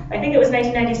I'm wrong, I think it was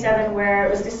 1997 where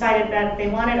it was decided that they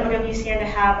wanted OWCN to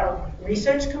have a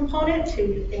research component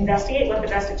to investigate what the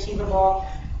best achievable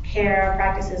care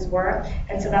practices were,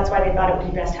 and so that's why they thought it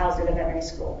would be best housed at a veterinary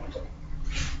school.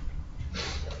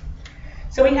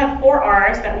 So we have 4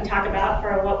 R's that we talk about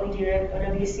for what we do at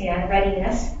OWCN: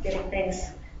 readiness, getting things,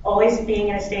 always being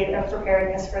in a state of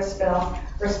preparedness for a spill;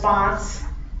 response;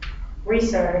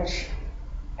 research;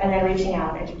 and then reaching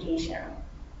out, education.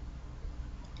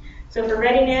 So for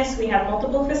readiness, we have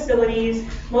multiple facilities.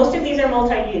 Most of these are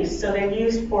multi-use, so they're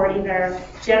used for either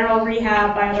general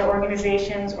rehab by other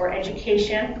organizations or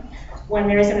education when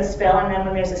there isn't a spill, and then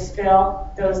when there's a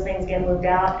spill, those things get moved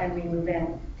out and we move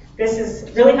in. This is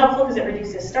really helpful because it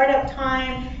reduces startup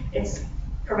time, it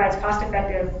provides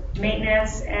cost-effective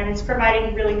maintenance, and it's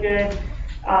providing really good,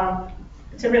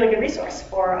 it's a really good resource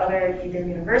for other either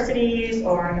universities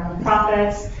or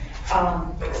nonprofits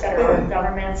et cetera,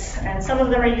 governments. And some of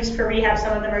them are used for rehab,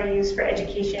 some of them are used for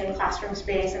education, classroom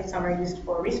space, and some are used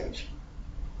for research.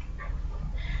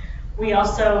 We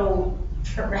also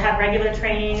have regular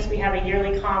trainings. We have a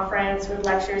yearly conference with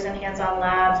lectures and hands-on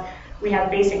labs. We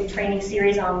have basic training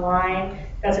series online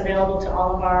that's available to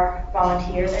all of our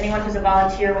volunteers. Anyone who's a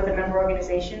volunteer with a member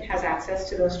organization has access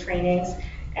to those trainings.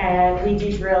 And we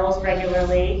do drills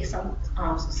regularly. Some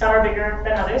are bigger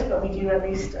than others, but we do at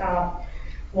least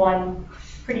one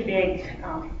pretty big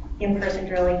in-person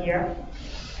drill a year.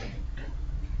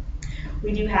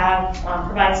 We do have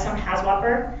provide some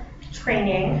HAZWOPER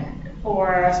training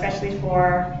especially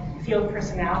for field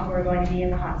personnel who are going to be in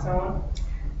the hot zone.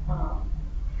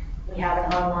 We have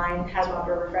an online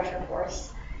HAZWOPER refresher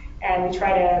course, and we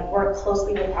try to work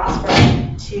closely with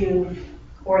OSPR to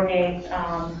coordinate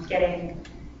getting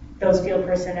those field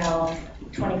personnel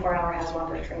 24-hour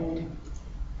HAZWOPER trained.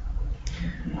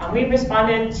 We've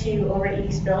responded to over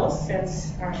 80 spills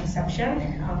since our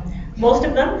inception. Most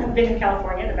of them have been in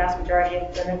California. The vast majority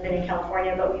of them have been in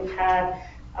California, but we've had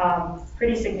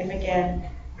pretty significant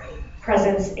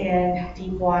presence in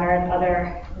deep water and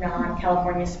other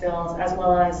non-California spills, as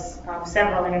well as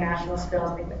several international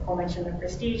spills. I think Nicole mentioned the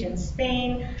Prestige in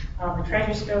Spain, the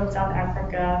Treasure spill in South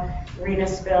Africa, Rena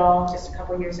spill just a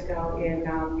couple years ago in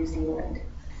New Zealand.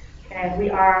 And we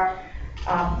are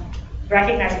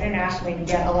recognized internationally to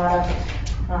get a lot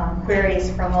of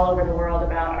queries from all over the world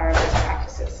about our best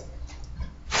practices.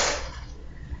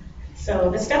 So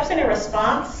the steps in a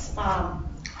response, I'll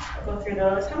go through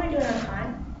those. How am I doing on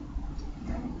time?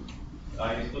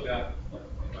 You still got like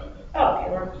 25 minutes. Oh, okay,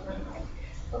 we're fine.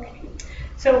 Okay.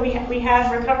 So we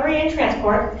have recovery and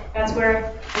transport. That's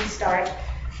where we start.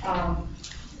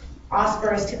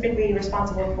 OSPR is typically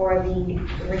responsible for the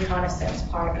reconnaissance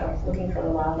part of looking for the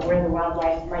wildlife, where the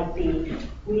wildlife might be.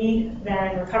 We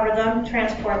then recover them,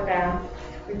 transport them,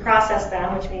 we process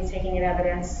them, which means taking in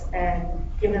evidence and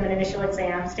give them an initial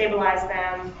exam, stabilize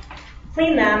them,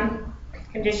 clean them,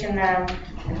 condition them,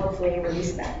 and hopefully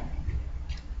release them.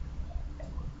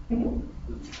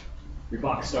 Your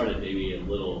box started maybe a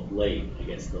little late, I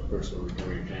guess, the first one,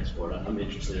 recovery and transport. I'm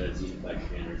interested as unified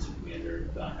commander and commander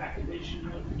about activation and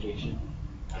notification.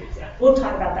 How does that? We'll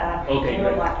talk about that okay, in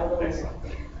a little bit.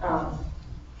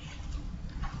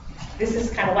 This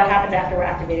is kind of what happens after we're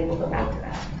activated. We'll go back to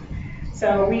that.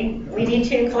 So we need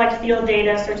to collect field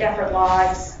data, search effort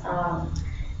logs,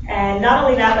 and not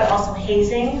only that, but also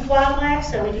hazing wildlife.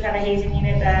 So we do have a hazing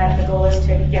unit that the goal is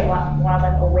to get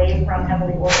wildlife away from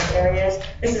heavily oiled areas.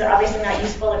 This is obviously not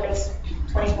useful if it's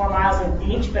 24 miles of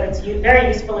beach, but it's very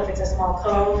useful if it's a small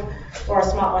cove or a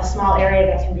small area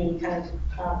that can be kind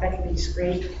of that can be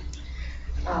discreet.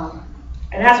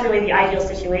 And that's really the ideal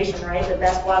situation, right? The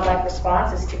best wildlife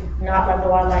response is to not let the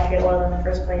wildlife get oiled in the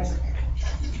first place.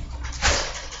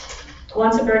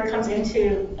 Once a bird comes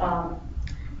into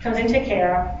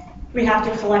care, we have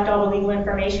to collect all the legal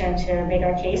information to make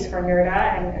our case for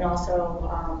NRDA and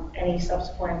also any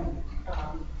subsequent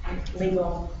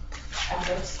legal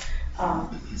efforts.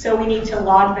 So we need to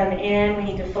log them in, we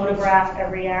need to photograph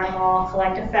every animal,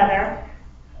 collect a feather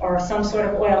or some sort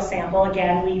of oil sample.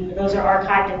 Again, those are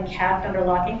archived and kept under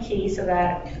lock and key so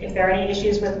that if there are any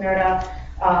issues with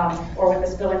NRDA or with the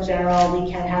spill in general, we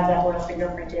can have that oil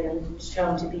fingerprinted and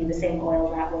shown to be the same oil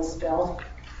that was spilled.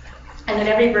 And then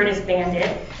every bird is banded,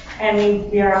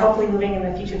 and we are hopefully moving in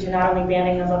the future to not only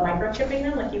banding them, but microchipping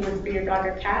them like you would for your dog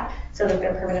or cat, so that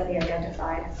they're permanently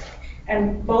identified.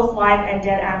 And both live and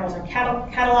dead animals are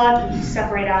cataloged. We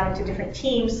separate out into different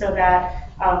teams so that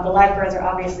the live birds are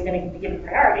obviously going to be given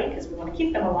priority because we want to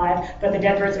keep them alive, but the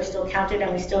dead birds are still counted,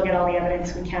 and we still get all the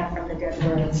evidence we can from the dead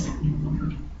birds.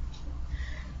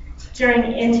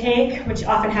 During intake, which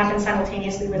often happens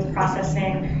simultaneously with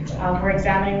processing, we're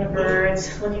examining the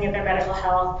birds, looking at their medical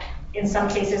health, in some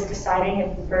cases deciding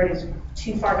if the bird is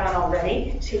too far gone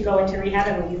already to go into rehab,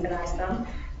 and we euthanize them.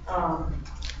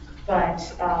 But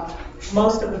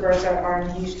most of the birds are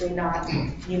usually not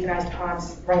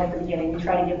euthanized right at the beginning. We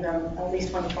try to give them at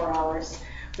least 24 hours.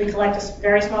 We collect a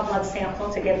very small blood sample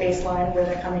to get baseline where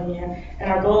they're coming in, and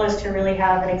our goal is to really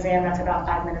have an exam that's about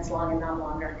 5 minutes long and not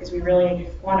longer, because we really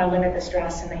want to limit the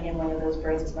stress and the handling of those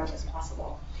birds as much as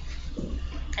possible.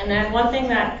 And then one thing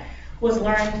that was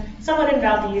learned somewhat in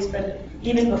Valdez, but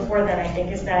even before that, I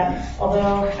think, is that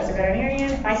although as a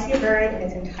veterinarian, if I see a bird and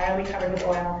it's entirely covered with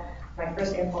oil, my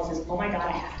first impulse is, oh my God,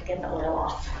 I have to get the oil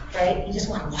off, right? You just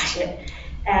want to wash it.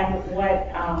 And what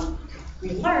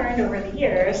we've learned over the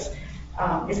years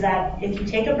is that if you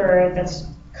take a bird that's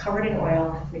covered in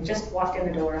oil, they just walked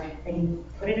in the door, and you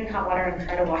put it in hot water and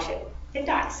try to wash it, it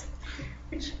dies.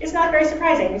 which is not very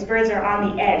surprising. These birds are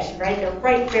on the edge, right? They're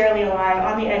right barely alive,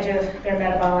 on the edge of their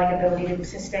metabolic ability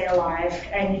to stay alive,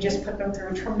 and you just put them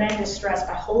through tremendous stress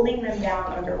by holding them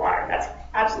down underwater. That's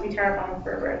absolutely terrifying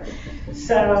for a bird.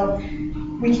 So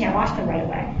we can't wash them right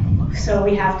away. So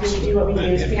we have to do what we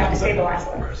use. We have to stabilize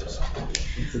them,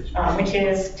 which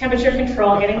is temperature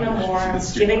control, getting them warm,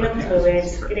 giving them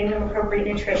fluids, getting them appropriate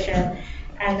nutrition,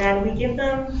 and then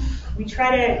we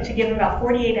try to give them about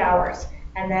 48 hours.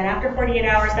 And then after 48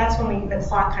 hours, that's when the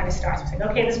clock kind of starts. It's like,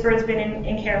 okay, this bird's been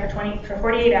in care for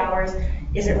 48 hours.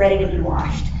 Is it ready to be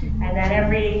washed? And then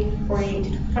every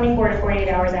 24 to 48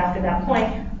 hours after that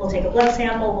point, we'll take a blood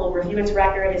sample, we'll review its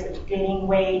record. Is it gaining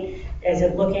weight? Is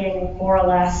it looking more or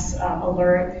less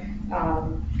alert?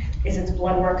 Is its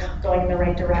blood work going in the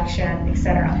right direction,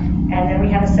 etc. And then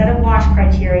we have a set of wash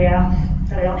criteria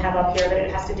that I don't have up here, but it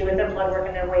has to do with their blood work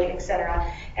and their weight, etc.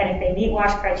 And if they meet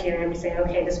wash criteria, we say,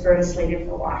 okay, this bird is slated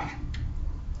for wash.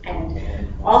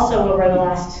 And also over the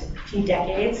last few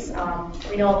decades,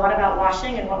 we know a lot about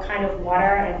washing and what kind of water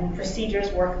and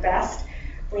procedures work best.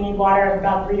 We need water of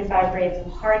about 3 to 5 grades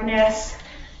of hardness.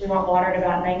 We want water at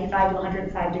about 95 to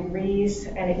 105 degrees,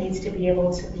 and it needs to be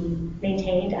able to be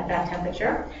maintained at that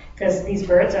temperature because these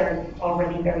birds are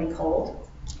already very cold.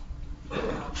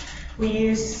 We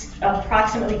use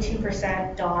approximately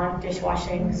 2% Dawn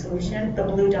dishwashing solution, the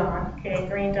blue Dawn, okay,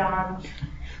 green Dawn.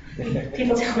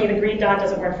 People tell me the green Dawn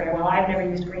doesn't work very well. I've never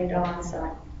used green Dawn, so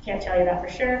I can't tell you that for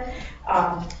sure.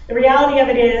 The reality of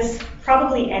it is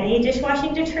probably any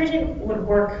dishwashing detergent would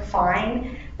work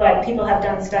fine, but people have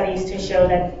done studies to show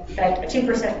that a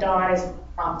 2% Dawn is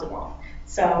optimal.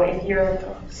 So if you're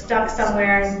stuck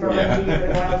somewhere in Burgundy with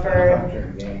an oil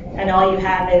bird and all you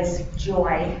have is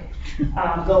joy,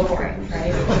 go for it,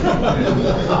 right?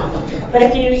 But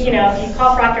if you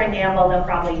call Procter & Gamble, they'll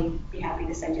probably be happy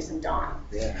to send you some Dawn.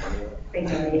 They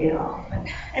donate it all. But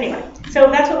anyway, so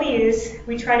that's what we use.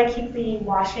 We try to keep the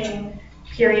washing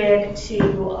period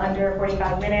to under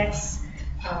 45 minutes.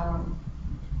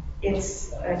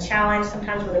 It's a challenge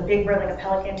sometimes with a big bird like a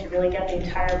pelican to really get the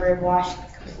entire bird washed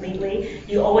completely.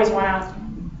 You always want to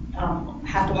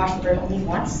have to wash the bird only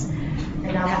once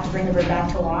and not have to bring the bird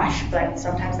back to wash, but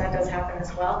sometimes that does happen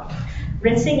as well.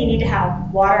 Rinsing, you need to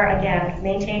have water, again,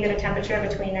 maintained at a temperature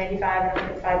between 95 and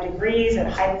 105 degrees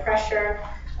at high pressure,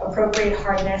 appropriate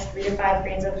hardness, 3 to 5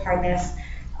 grains of hardness.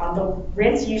 The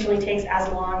rinse usually takes as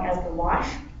long as the wash.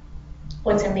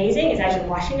 What's amazing is as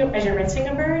you're rinsing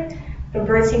a bird, the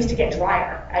bird seems to get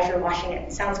drier as you're washing it.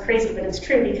 It sounds crazy, but it's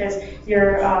true because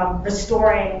you're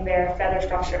restoring their feather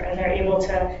structure and they're able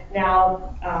to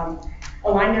now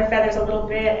align their feathers a little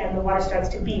bit and the water starts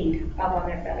to bead up on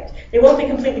their feathers. They won't be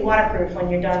completely waterproof when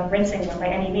you're done rinsing them by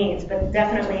any means, but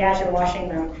definitely as you're washing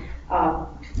them,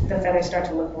 the feathers start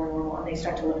to look more normal and they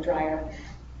start to look drier.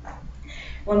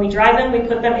 When we dry them, we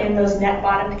put them in those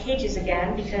net-bottomed cages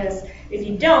again because if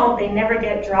you don't, they never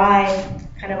get dry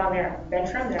kind of on their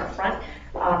ventrum, their front,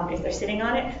 if they're sitting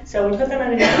on it. So we put them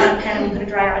in a net-bottomed pen and we put a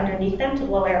dryer underneath them to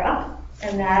blow air up,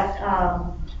 and that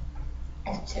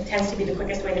it tends to be the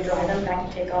quickest way to dry them. That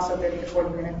can take also 30 to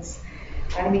 40 minutes.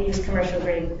 And we use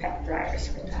commercial-grade pet dryers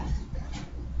for that.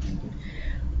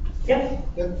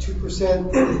 Yep? That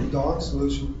 2% Dawn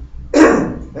solution,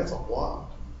 that's a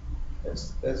lot.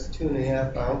 That's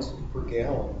 2.5 ounces per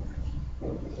gallon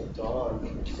of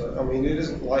Dawn. So, I mean, it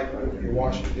isn't like when you're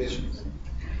washing dishes.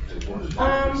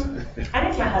 I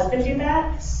make my husband do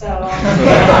that, so I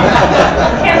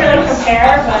can't really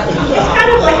compare, but it's kind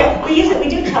of like we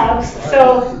do tubs.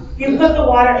 So you put the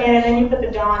water in and then you put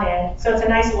the Dawn in. So it's a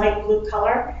nice light blue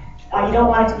color. You don't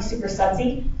want it to be super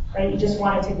sudsy, right? You just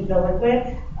want it to be the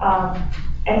liquid.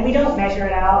 And we don't measure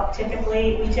it out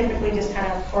typically. We typically just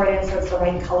kind of pour it in so it's the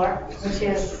right color, which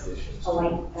is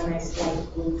a nice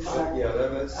light blue color. Yeah,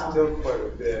 that's still quite a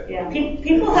bit. Yeah,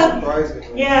 people have,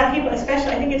 surprisingly. yeah, people,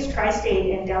 especially, I think it's Tri-State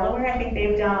in Delaware. I think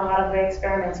they've done a lot of the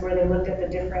experiments where they looked at the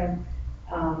different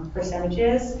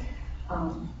percentages.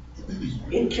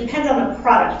 It depends on the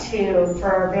product too.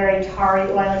 For very tarry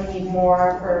oil, you need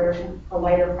more. For a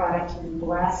lighter product, you need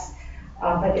less.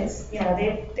 But it's,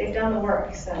 they've done the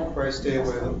work. So Probably stay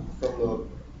away from the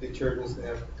detergents that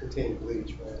have contain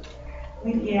bleach, right?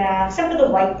 Yeah, except for the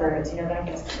white birds, that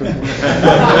gets. In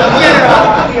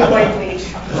general, we avoid bleach.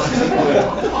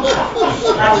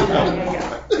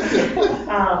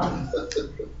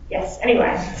 Yes,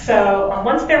 anyway, so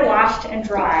once they're washed and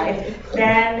dried,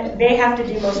 then they have to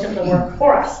do most of the work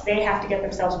for us. They have to get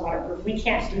themselves waterproof. We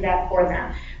can't do that for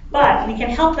them. But we can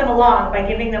help them along by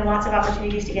giving them lots of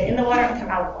opportunities to get in the water and come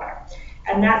out of the water.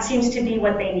 And that seems to be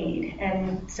what they need.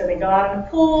 And so they go out in the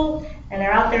pool, and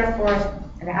they're out there for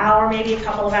an hour, maybe a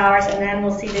couple of hours, and then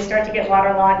we'll see they start to get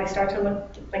waterlogged, they start to look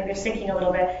like they're sinking a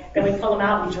little bit. Then we pull them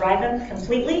out, we dry them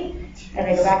completely, and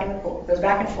they go back in the pool. It goes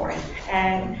back and forth.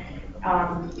 And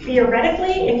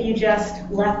theoretically, if you just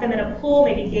left them in a pool,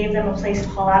 maybe gave them a place to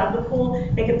haul out of the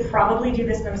pool, they could probably do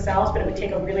this themselves, but it would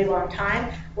take a really long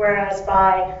time. Whereas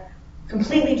by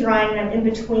completely drying them in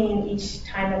between each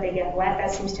time that they get wet,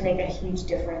 that seems to make a huge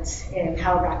difference in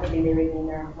how rapidly they regain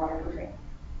their waterproofing.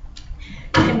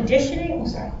 Conditioning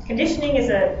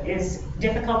is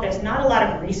difficult. There's not a lot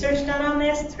of research done on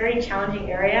this. It's a very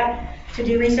challenging area to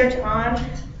do research on,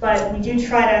 but we do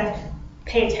try to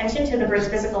pay attention to the bird's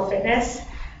physical fitness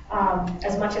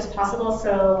as much as possible,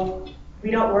 so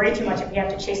we don't worry too much if we have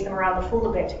to chase them around the pool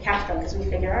a bit to catch them, because we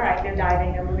figure, all right, they're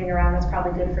diving, they're moving around, that's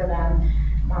probably good for them.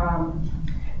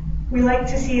 We like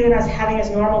to see them as having as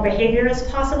normal behavior as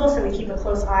possible, so we keep a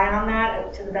close eye on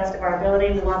that to the best of our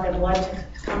ability. We want their blood to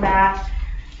come back.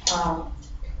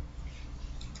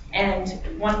 And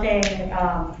one thing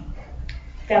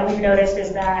that we've noticed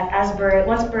is that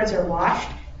once birds are washed,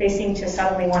 they seem to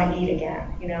suddenly want to eat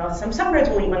again. You know, some birds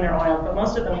will eat when they're oiled, but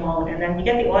most of them won't. And then you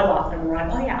get the oil off them, and they're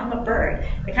like, oh yeah, I'm a bird.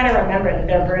 They kind of remember that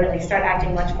they're a bird, and they start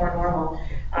acting much more normal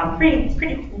pretty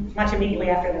much immediately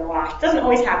after they're washed. It doesn't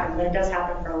always happen, but it does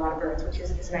happen for a lot of birds, which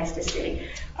is nice to see.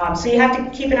 So you have to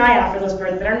keep an eye out for those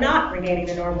birds that are not regaining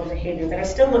the normal behavior, that are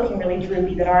still looking really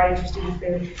droopy, that are interested in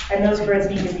food, and those birds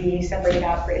need to be separated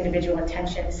out for individual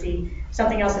attention to see if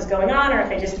something else is going on or if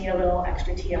they just need a little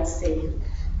extra TLC.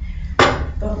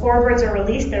 Before birds are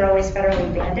released, they're always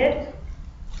federally banded,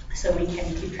 so we can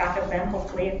keep track of them.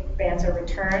 Hopefully, bands are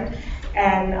returned.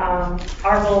 And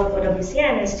our goal with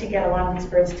OWCN is to get a lot of these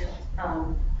birds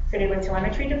fitted with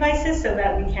telemetry devices so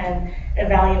that we can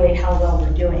evaluate how well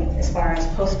we're doing as far as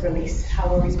post-release. How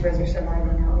well these birds are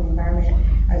surviving out in the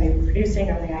environment. Are they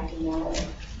reproducing? Are they acting normally?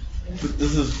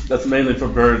 That's mainly for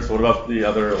birds. What about the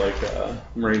other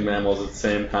marine mammals? It's the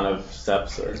same kind of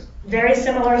steps, or? Very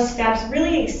similar steps.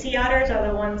 Really, sea otters are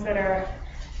the ones that are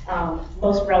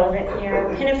most relevant here.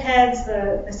 Pinnipeds,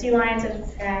 the sea lions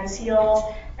and seals,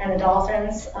 and the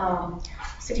dolphins.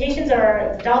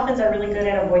 The dolphins are really good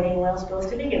at avoiding oil spills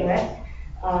to begin with,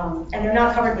 and they're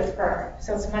not covered with fur,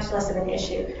 so it's much less of an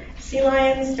issue. Sea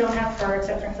lions don't have fur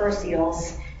except for fur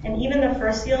seals, and even the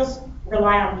fur seals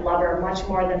rely on blubber much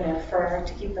more than their fur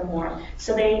to keep them warm.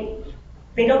 So they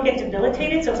don't get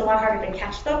debilitated, so it's a lot harder to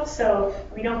catch them, so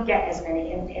we don't get as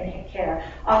many in care.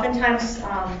 Oftentimes,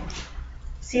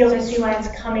 seals or sea lions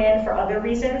come in for other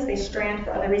reasons. They strand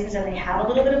for other reasons, and they have a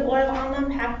little bit of oil on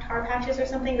them, tar patches or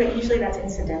something, but usually that's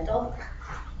incidental.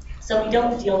 So we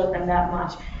don't deal with them that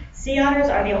much. Sea otters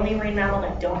are the only marine mammal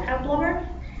that don't have blubber,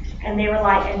 and they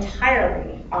rely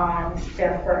entirely on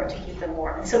their fur to keep them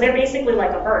warm. So they're basically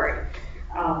like a bird.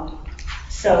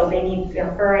 So they need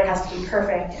their fur, it has to be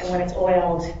perfect, and when it's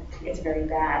oiled, it's very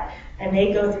bad. And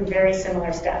they go through very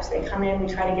similar steps. They come in,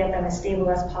 we try to get them as stable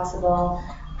as possible.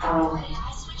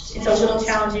 It's a little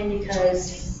challenging because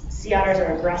sea otters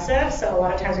are aggressive, so a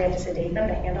lot of times we have to sedate them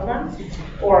to handle them.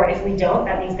 Or if we don't,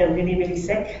 that means they're really, really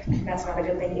sick. That's not a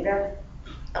good thing either.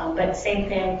 But same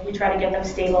thing, we try to get them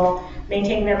stable,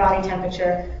 maintaining their body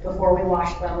temperature before we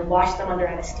wash them. We wash them under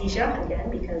anesthesia, again,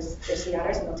 because they're sea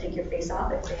otters and they'll take your face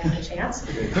off if they have the chance.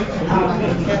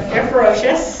 They're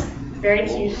ferocious, very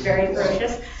cute, very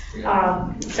ferocious.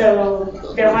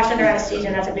 So they're washed under anesthesia,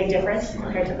 and that's a big difference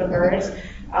compared to the birds.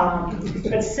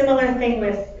 But similar thing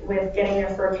with getting their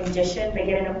fur conditioned. They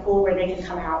get in a pool where they can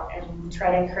come out, and we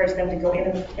try to encourage them to go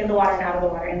in the water and out of the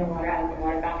water, in the water, out of the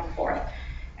water, back and forth.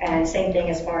 And same thing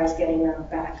as far as getting them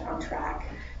back on track.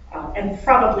 And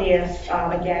probably if,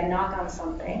 again, knock on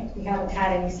something, we haven't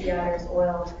had any sea otters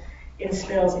oiled in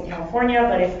spills in California,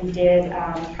 but if we did,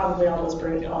 probably all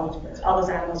those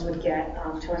animals would get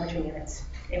telemetry units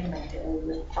implanted, and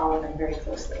we would follow them very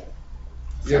closely.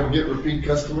 You ever get repeat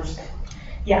customers?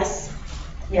 Yes,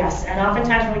 and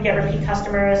oftentimes when we get repeat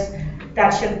customers, that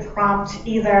should prompt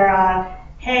either,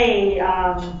 hey,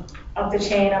 up the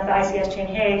ICS chain,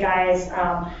 hey guys,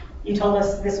 you told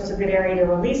us this was a good area to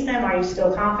release them. Are you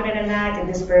still confident in that?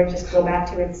 Did this bird just go back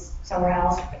to its somewhere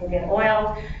else and get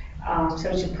oiled? So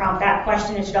it should prompt that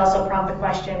question. It should also prompt the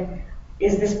question,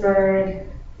 is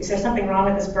there something wrong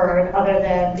with this bird other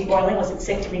than the oiling? Was it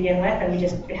sick to begin with and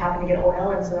it happened to get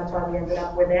oiled, and so that's why we ended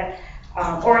up with it?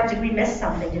 Or did we miss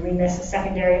something? Did we miss a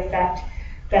secondary effect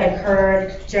that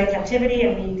occurred during captivity,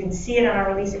 and we can see it on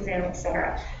our release exam,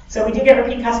 etc. So we do get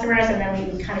repeat customers, and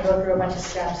then we kind of go through a bunch of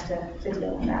steps to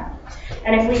deal with that.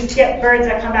 And if we get birds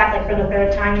that come back for the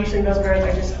third time, usually those birds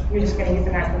we're just going to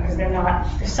euthanize them because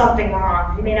there's something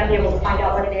wrong. You may not be able to find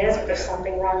out what it is, but there's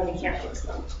something wrong and you can't fix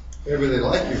them. Maybe they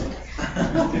like you.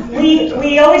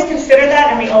 We always consider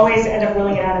that, and we always end up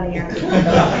ruling it out in the end.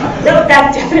 No,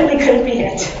 that definitely couldn't be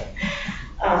it.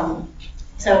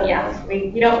 So yeah,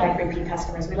 we don't like repeat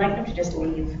customers. We like them to just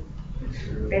leave.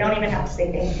 They don't even have to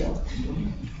say thank you.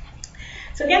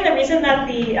 So again, the reason that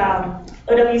the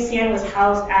OWCN was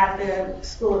housed at the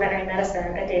School of Veterinary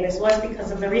Medicine at Davis was because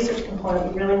of the research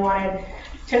component. We really wanted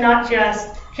to not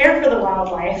just care for the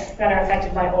wildlife that are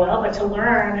affected by oil, but to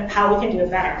learn how we can do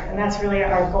it better. And that's really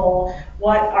our goal.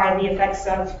 What are the effects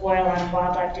of oil on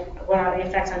wildlife? What are the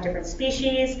effects on different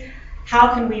species?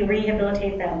 How can we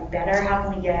rehabilitate them better? How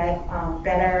can we get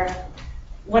better?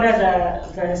 What are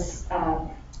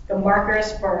the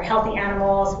markers for healthy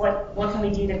animals? What can we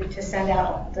do to send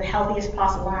out the healthiest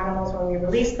possible animals when we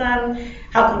release them?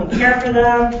 How can we care for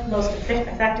them most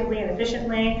effectively and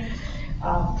efficiently?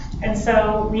 And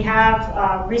so we have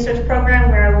a research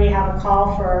program where we have a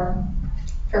call for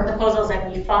proposals,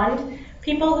 and we fund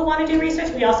people who want to do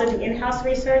research. We also do in-house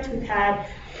research. We've had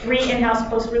 3 in-house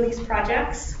post-release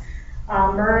projects,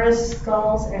 MERS,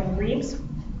 gulls, and grebes.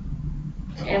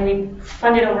 And we've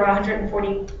funded over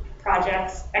 140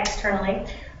 projects externally.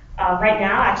 Right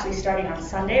now, actually starting on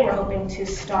Sunday, we're hoping to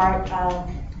start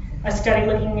a study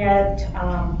looking at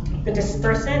the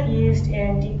dispersant used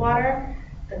in deep water,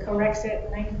 the Corexit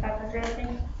 9500, I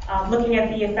think, looking at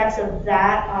the effects of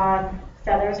that on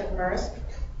feathers of MERS.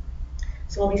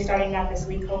 So we'll be starting that this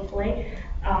week, hopefully.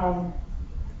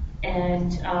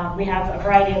 And we have a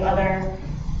variety of other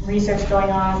research going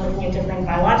on, looking at different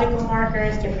biological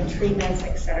markers, different treatments,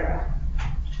 etc.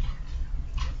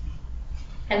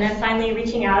 And then finally,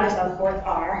 reaching out is our 4th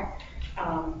R.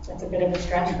 That's a bit of a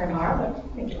stretch for an R,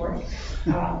 but make it work.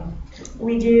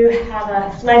 We do have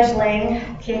a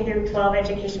fledgling K-12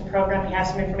 education program. We have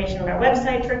some information on our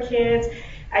website for kids.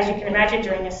 As you can imagine,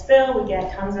 during a spill, we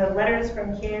get tons of letters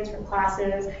from kids, from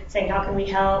classes, saying how can we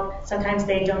help. Sometimes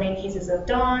they donate cases of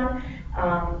Dawn.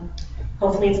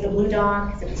 Hopefully it's the blue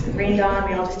Dawn, because if it's the green Dawn,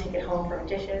 we all just take it home for our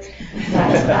dishes.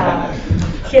 But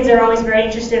kids are always very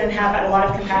interested and have a lot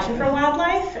of compassion for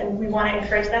wildlife, and we want to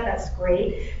encourage that. That's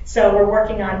great. So we're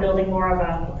working on building more of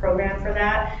a program for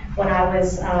that. When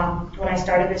I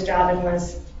started this job and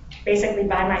was basically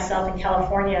by myself in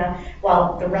California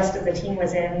while the rest of the team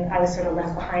was in, I was sort of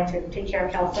left behind to take care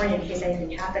of California in case anything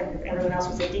happened. If everyone else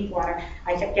was in deep water,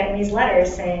 I kept getting these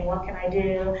letters saying, what can I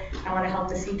do? I want to help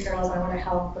the sea turtles, I want to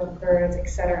help the birds,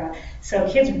 etc. So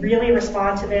kids really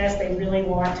respond to this. They really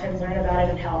want to learn about it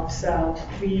and help. So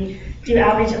we do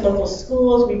outreach at local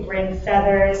schools. We bring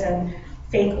feathers and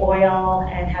fake oil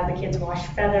and have the kids wash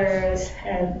feathers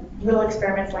and little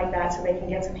experiments like that so they can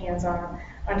get some hands-on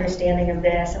understanding of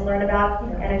this and learn about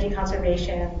energy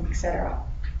conservation, etc.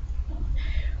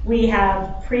 We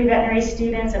have pre-veterinary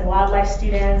students and wildlife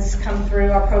students come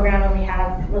through our program, and we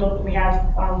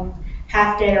have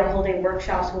half-day or whole-day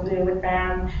workshops we'll do with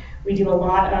them. We do a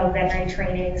lot of veterinary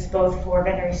trainings, both for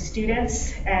veterinary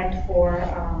students and for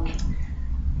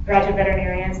graduate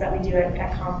veterinarians that we do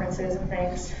at conferences and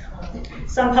things.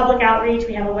 Some public outreach.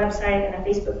 We have a website and a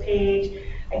Facebook page.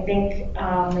 I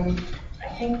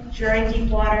think during deep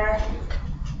water,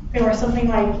 there were something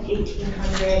like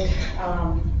 1,800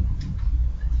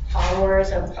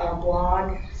 followers of our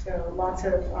blog, so lots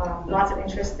of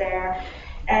interest there.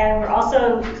 And we're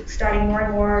also starting more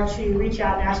and more to reach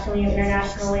out nationally and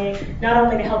internationally, not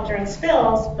only to help during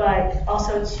spills, but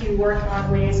also to work on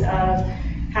ways of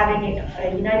having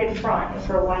a united front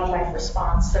for wildlife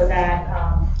response, so that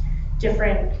the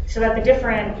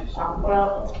different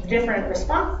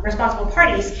responsible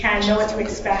parties can know what to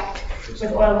expect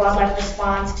with oil wildlife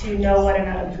response, to know what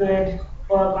a good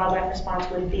oil wildlife response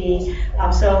would be.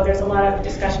 So there's a lot of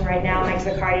discussion right now. Mike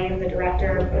Zaccardi, the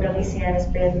director of OWCN, has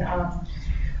been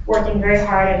working very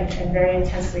hard and very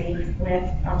intensely with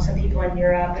some people in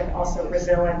Europe and also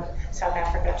Brazil and South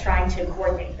Africa, trying to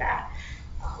coordinate that.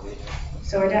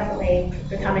 So we're definitely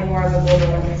becoming more of a global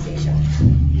organization.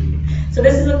 So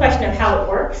this is a question of how it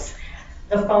works.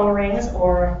 The phone rings,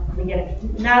 or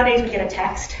nowadays we get a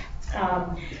text.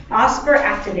 OSPR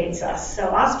activates us.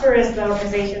 So OSPR is the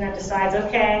organization that decides,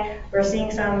 okay, we're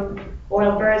seeing some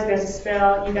oil birds, there's a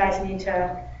spill, you guys need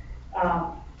to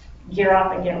gear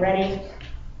up and get ready.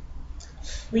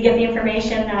 We get the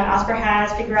information that OSPR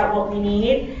has, figure out what we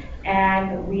need,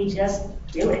 and we just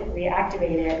do it. We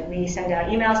activate it. We send out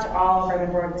emails to all of our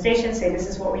member organizations, say this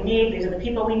is what we need, these are the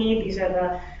people we need, these are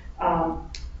the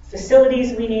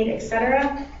facilities we need,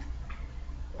 etc.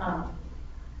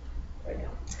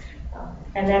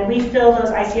 And then we fill those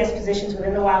ICS positions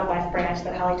within the wildlife branch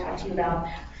that Holly talked to you about.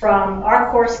 From our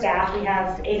core staff, we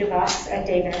have 8 of us at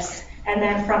Davis, and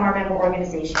then from our member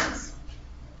organizations.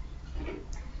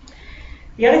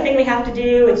 The other thing we have to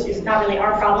do, which is not really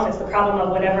our problem, it's the problem of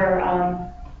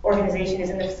whatever organization is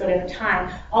in the facility at the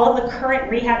time, all of the current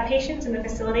rehab patients in the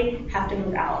facility have to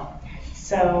move out.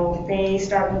 So they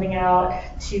start moving out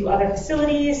to other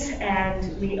facilities,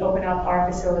 and we open up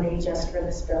our facility just for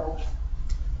the spill.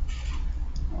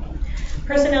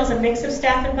 Personnel is a mix of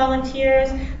staff and volunteers,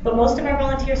 but most of our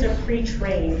volunteers are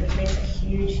pre-trained, which makes a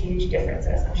huge, huge difference,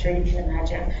 as I'm sure you can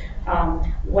imagine.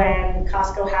 When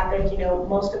Costco happened,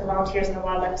 most of the volunteers in the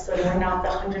wildlife facility were not the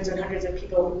hundreds and hundreds of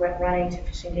people who went running to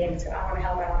fishing game and said, I want to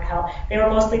help, I want to help. They were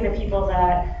mostly the people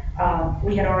that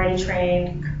we had already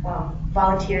trained,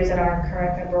 volunteers at our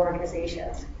current member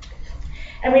organizations.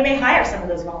 And we may hire some of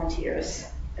those volunteers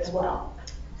as well.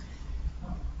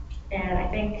 And I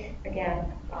think,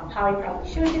 again, Holly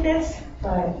probably showed you this,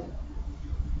 but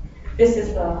this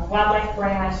is the wildlife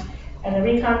branch. And the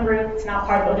recon group, it's not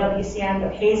part of OWCN,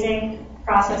 but hazing,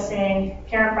 processing,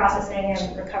 parent processing,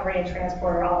 and recovery and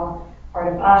transport are all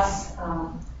part of us.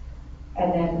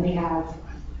 And then we have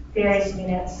various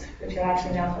units, which are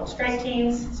actually now called strike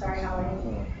teams. Sorry,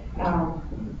 Holly.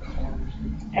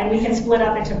 And we can split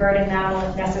up into bird and mammal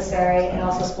if necessary, and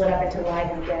also split up into live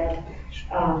and dead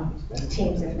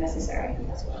teams if necessary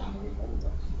as well.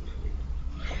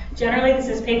 Generally, this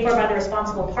is paid for by the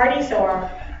responsible party, so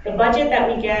the budget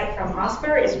that we get from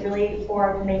OSPR is really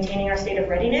for maintaining our state of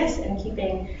readiness and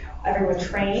keeping everyone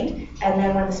trained. And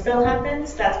then when the spill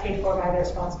happens, that's paid for by the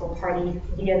responsible party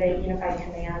via the Unified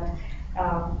Command.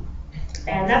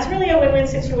 And that's really a win-win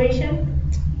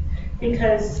situation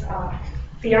because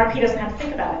the RP doesn't have to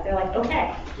think about it. They're like,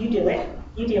 okay, you do it,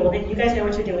 you deal with it, you guys know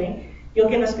what you're doing. You'll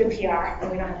give us good PR,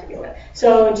 and we don't have to deal with it.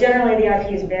 So generally, the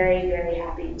RP is very, very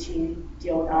happy to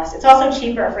deal with us. It's also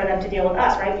cheaper for them to deal with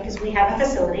us, right? Because we have a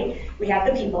facility, we have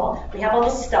the people, we have all the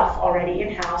stuff already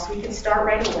in-house. We can start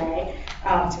right away.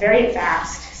 It's very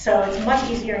fast, so it's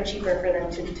much easier and cheaper for them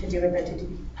to do it than to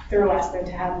do through us than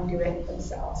to have them do it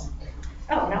themselves.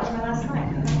 Oh, that was my last slide.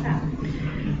 How about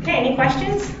that? Okay, any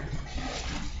questions?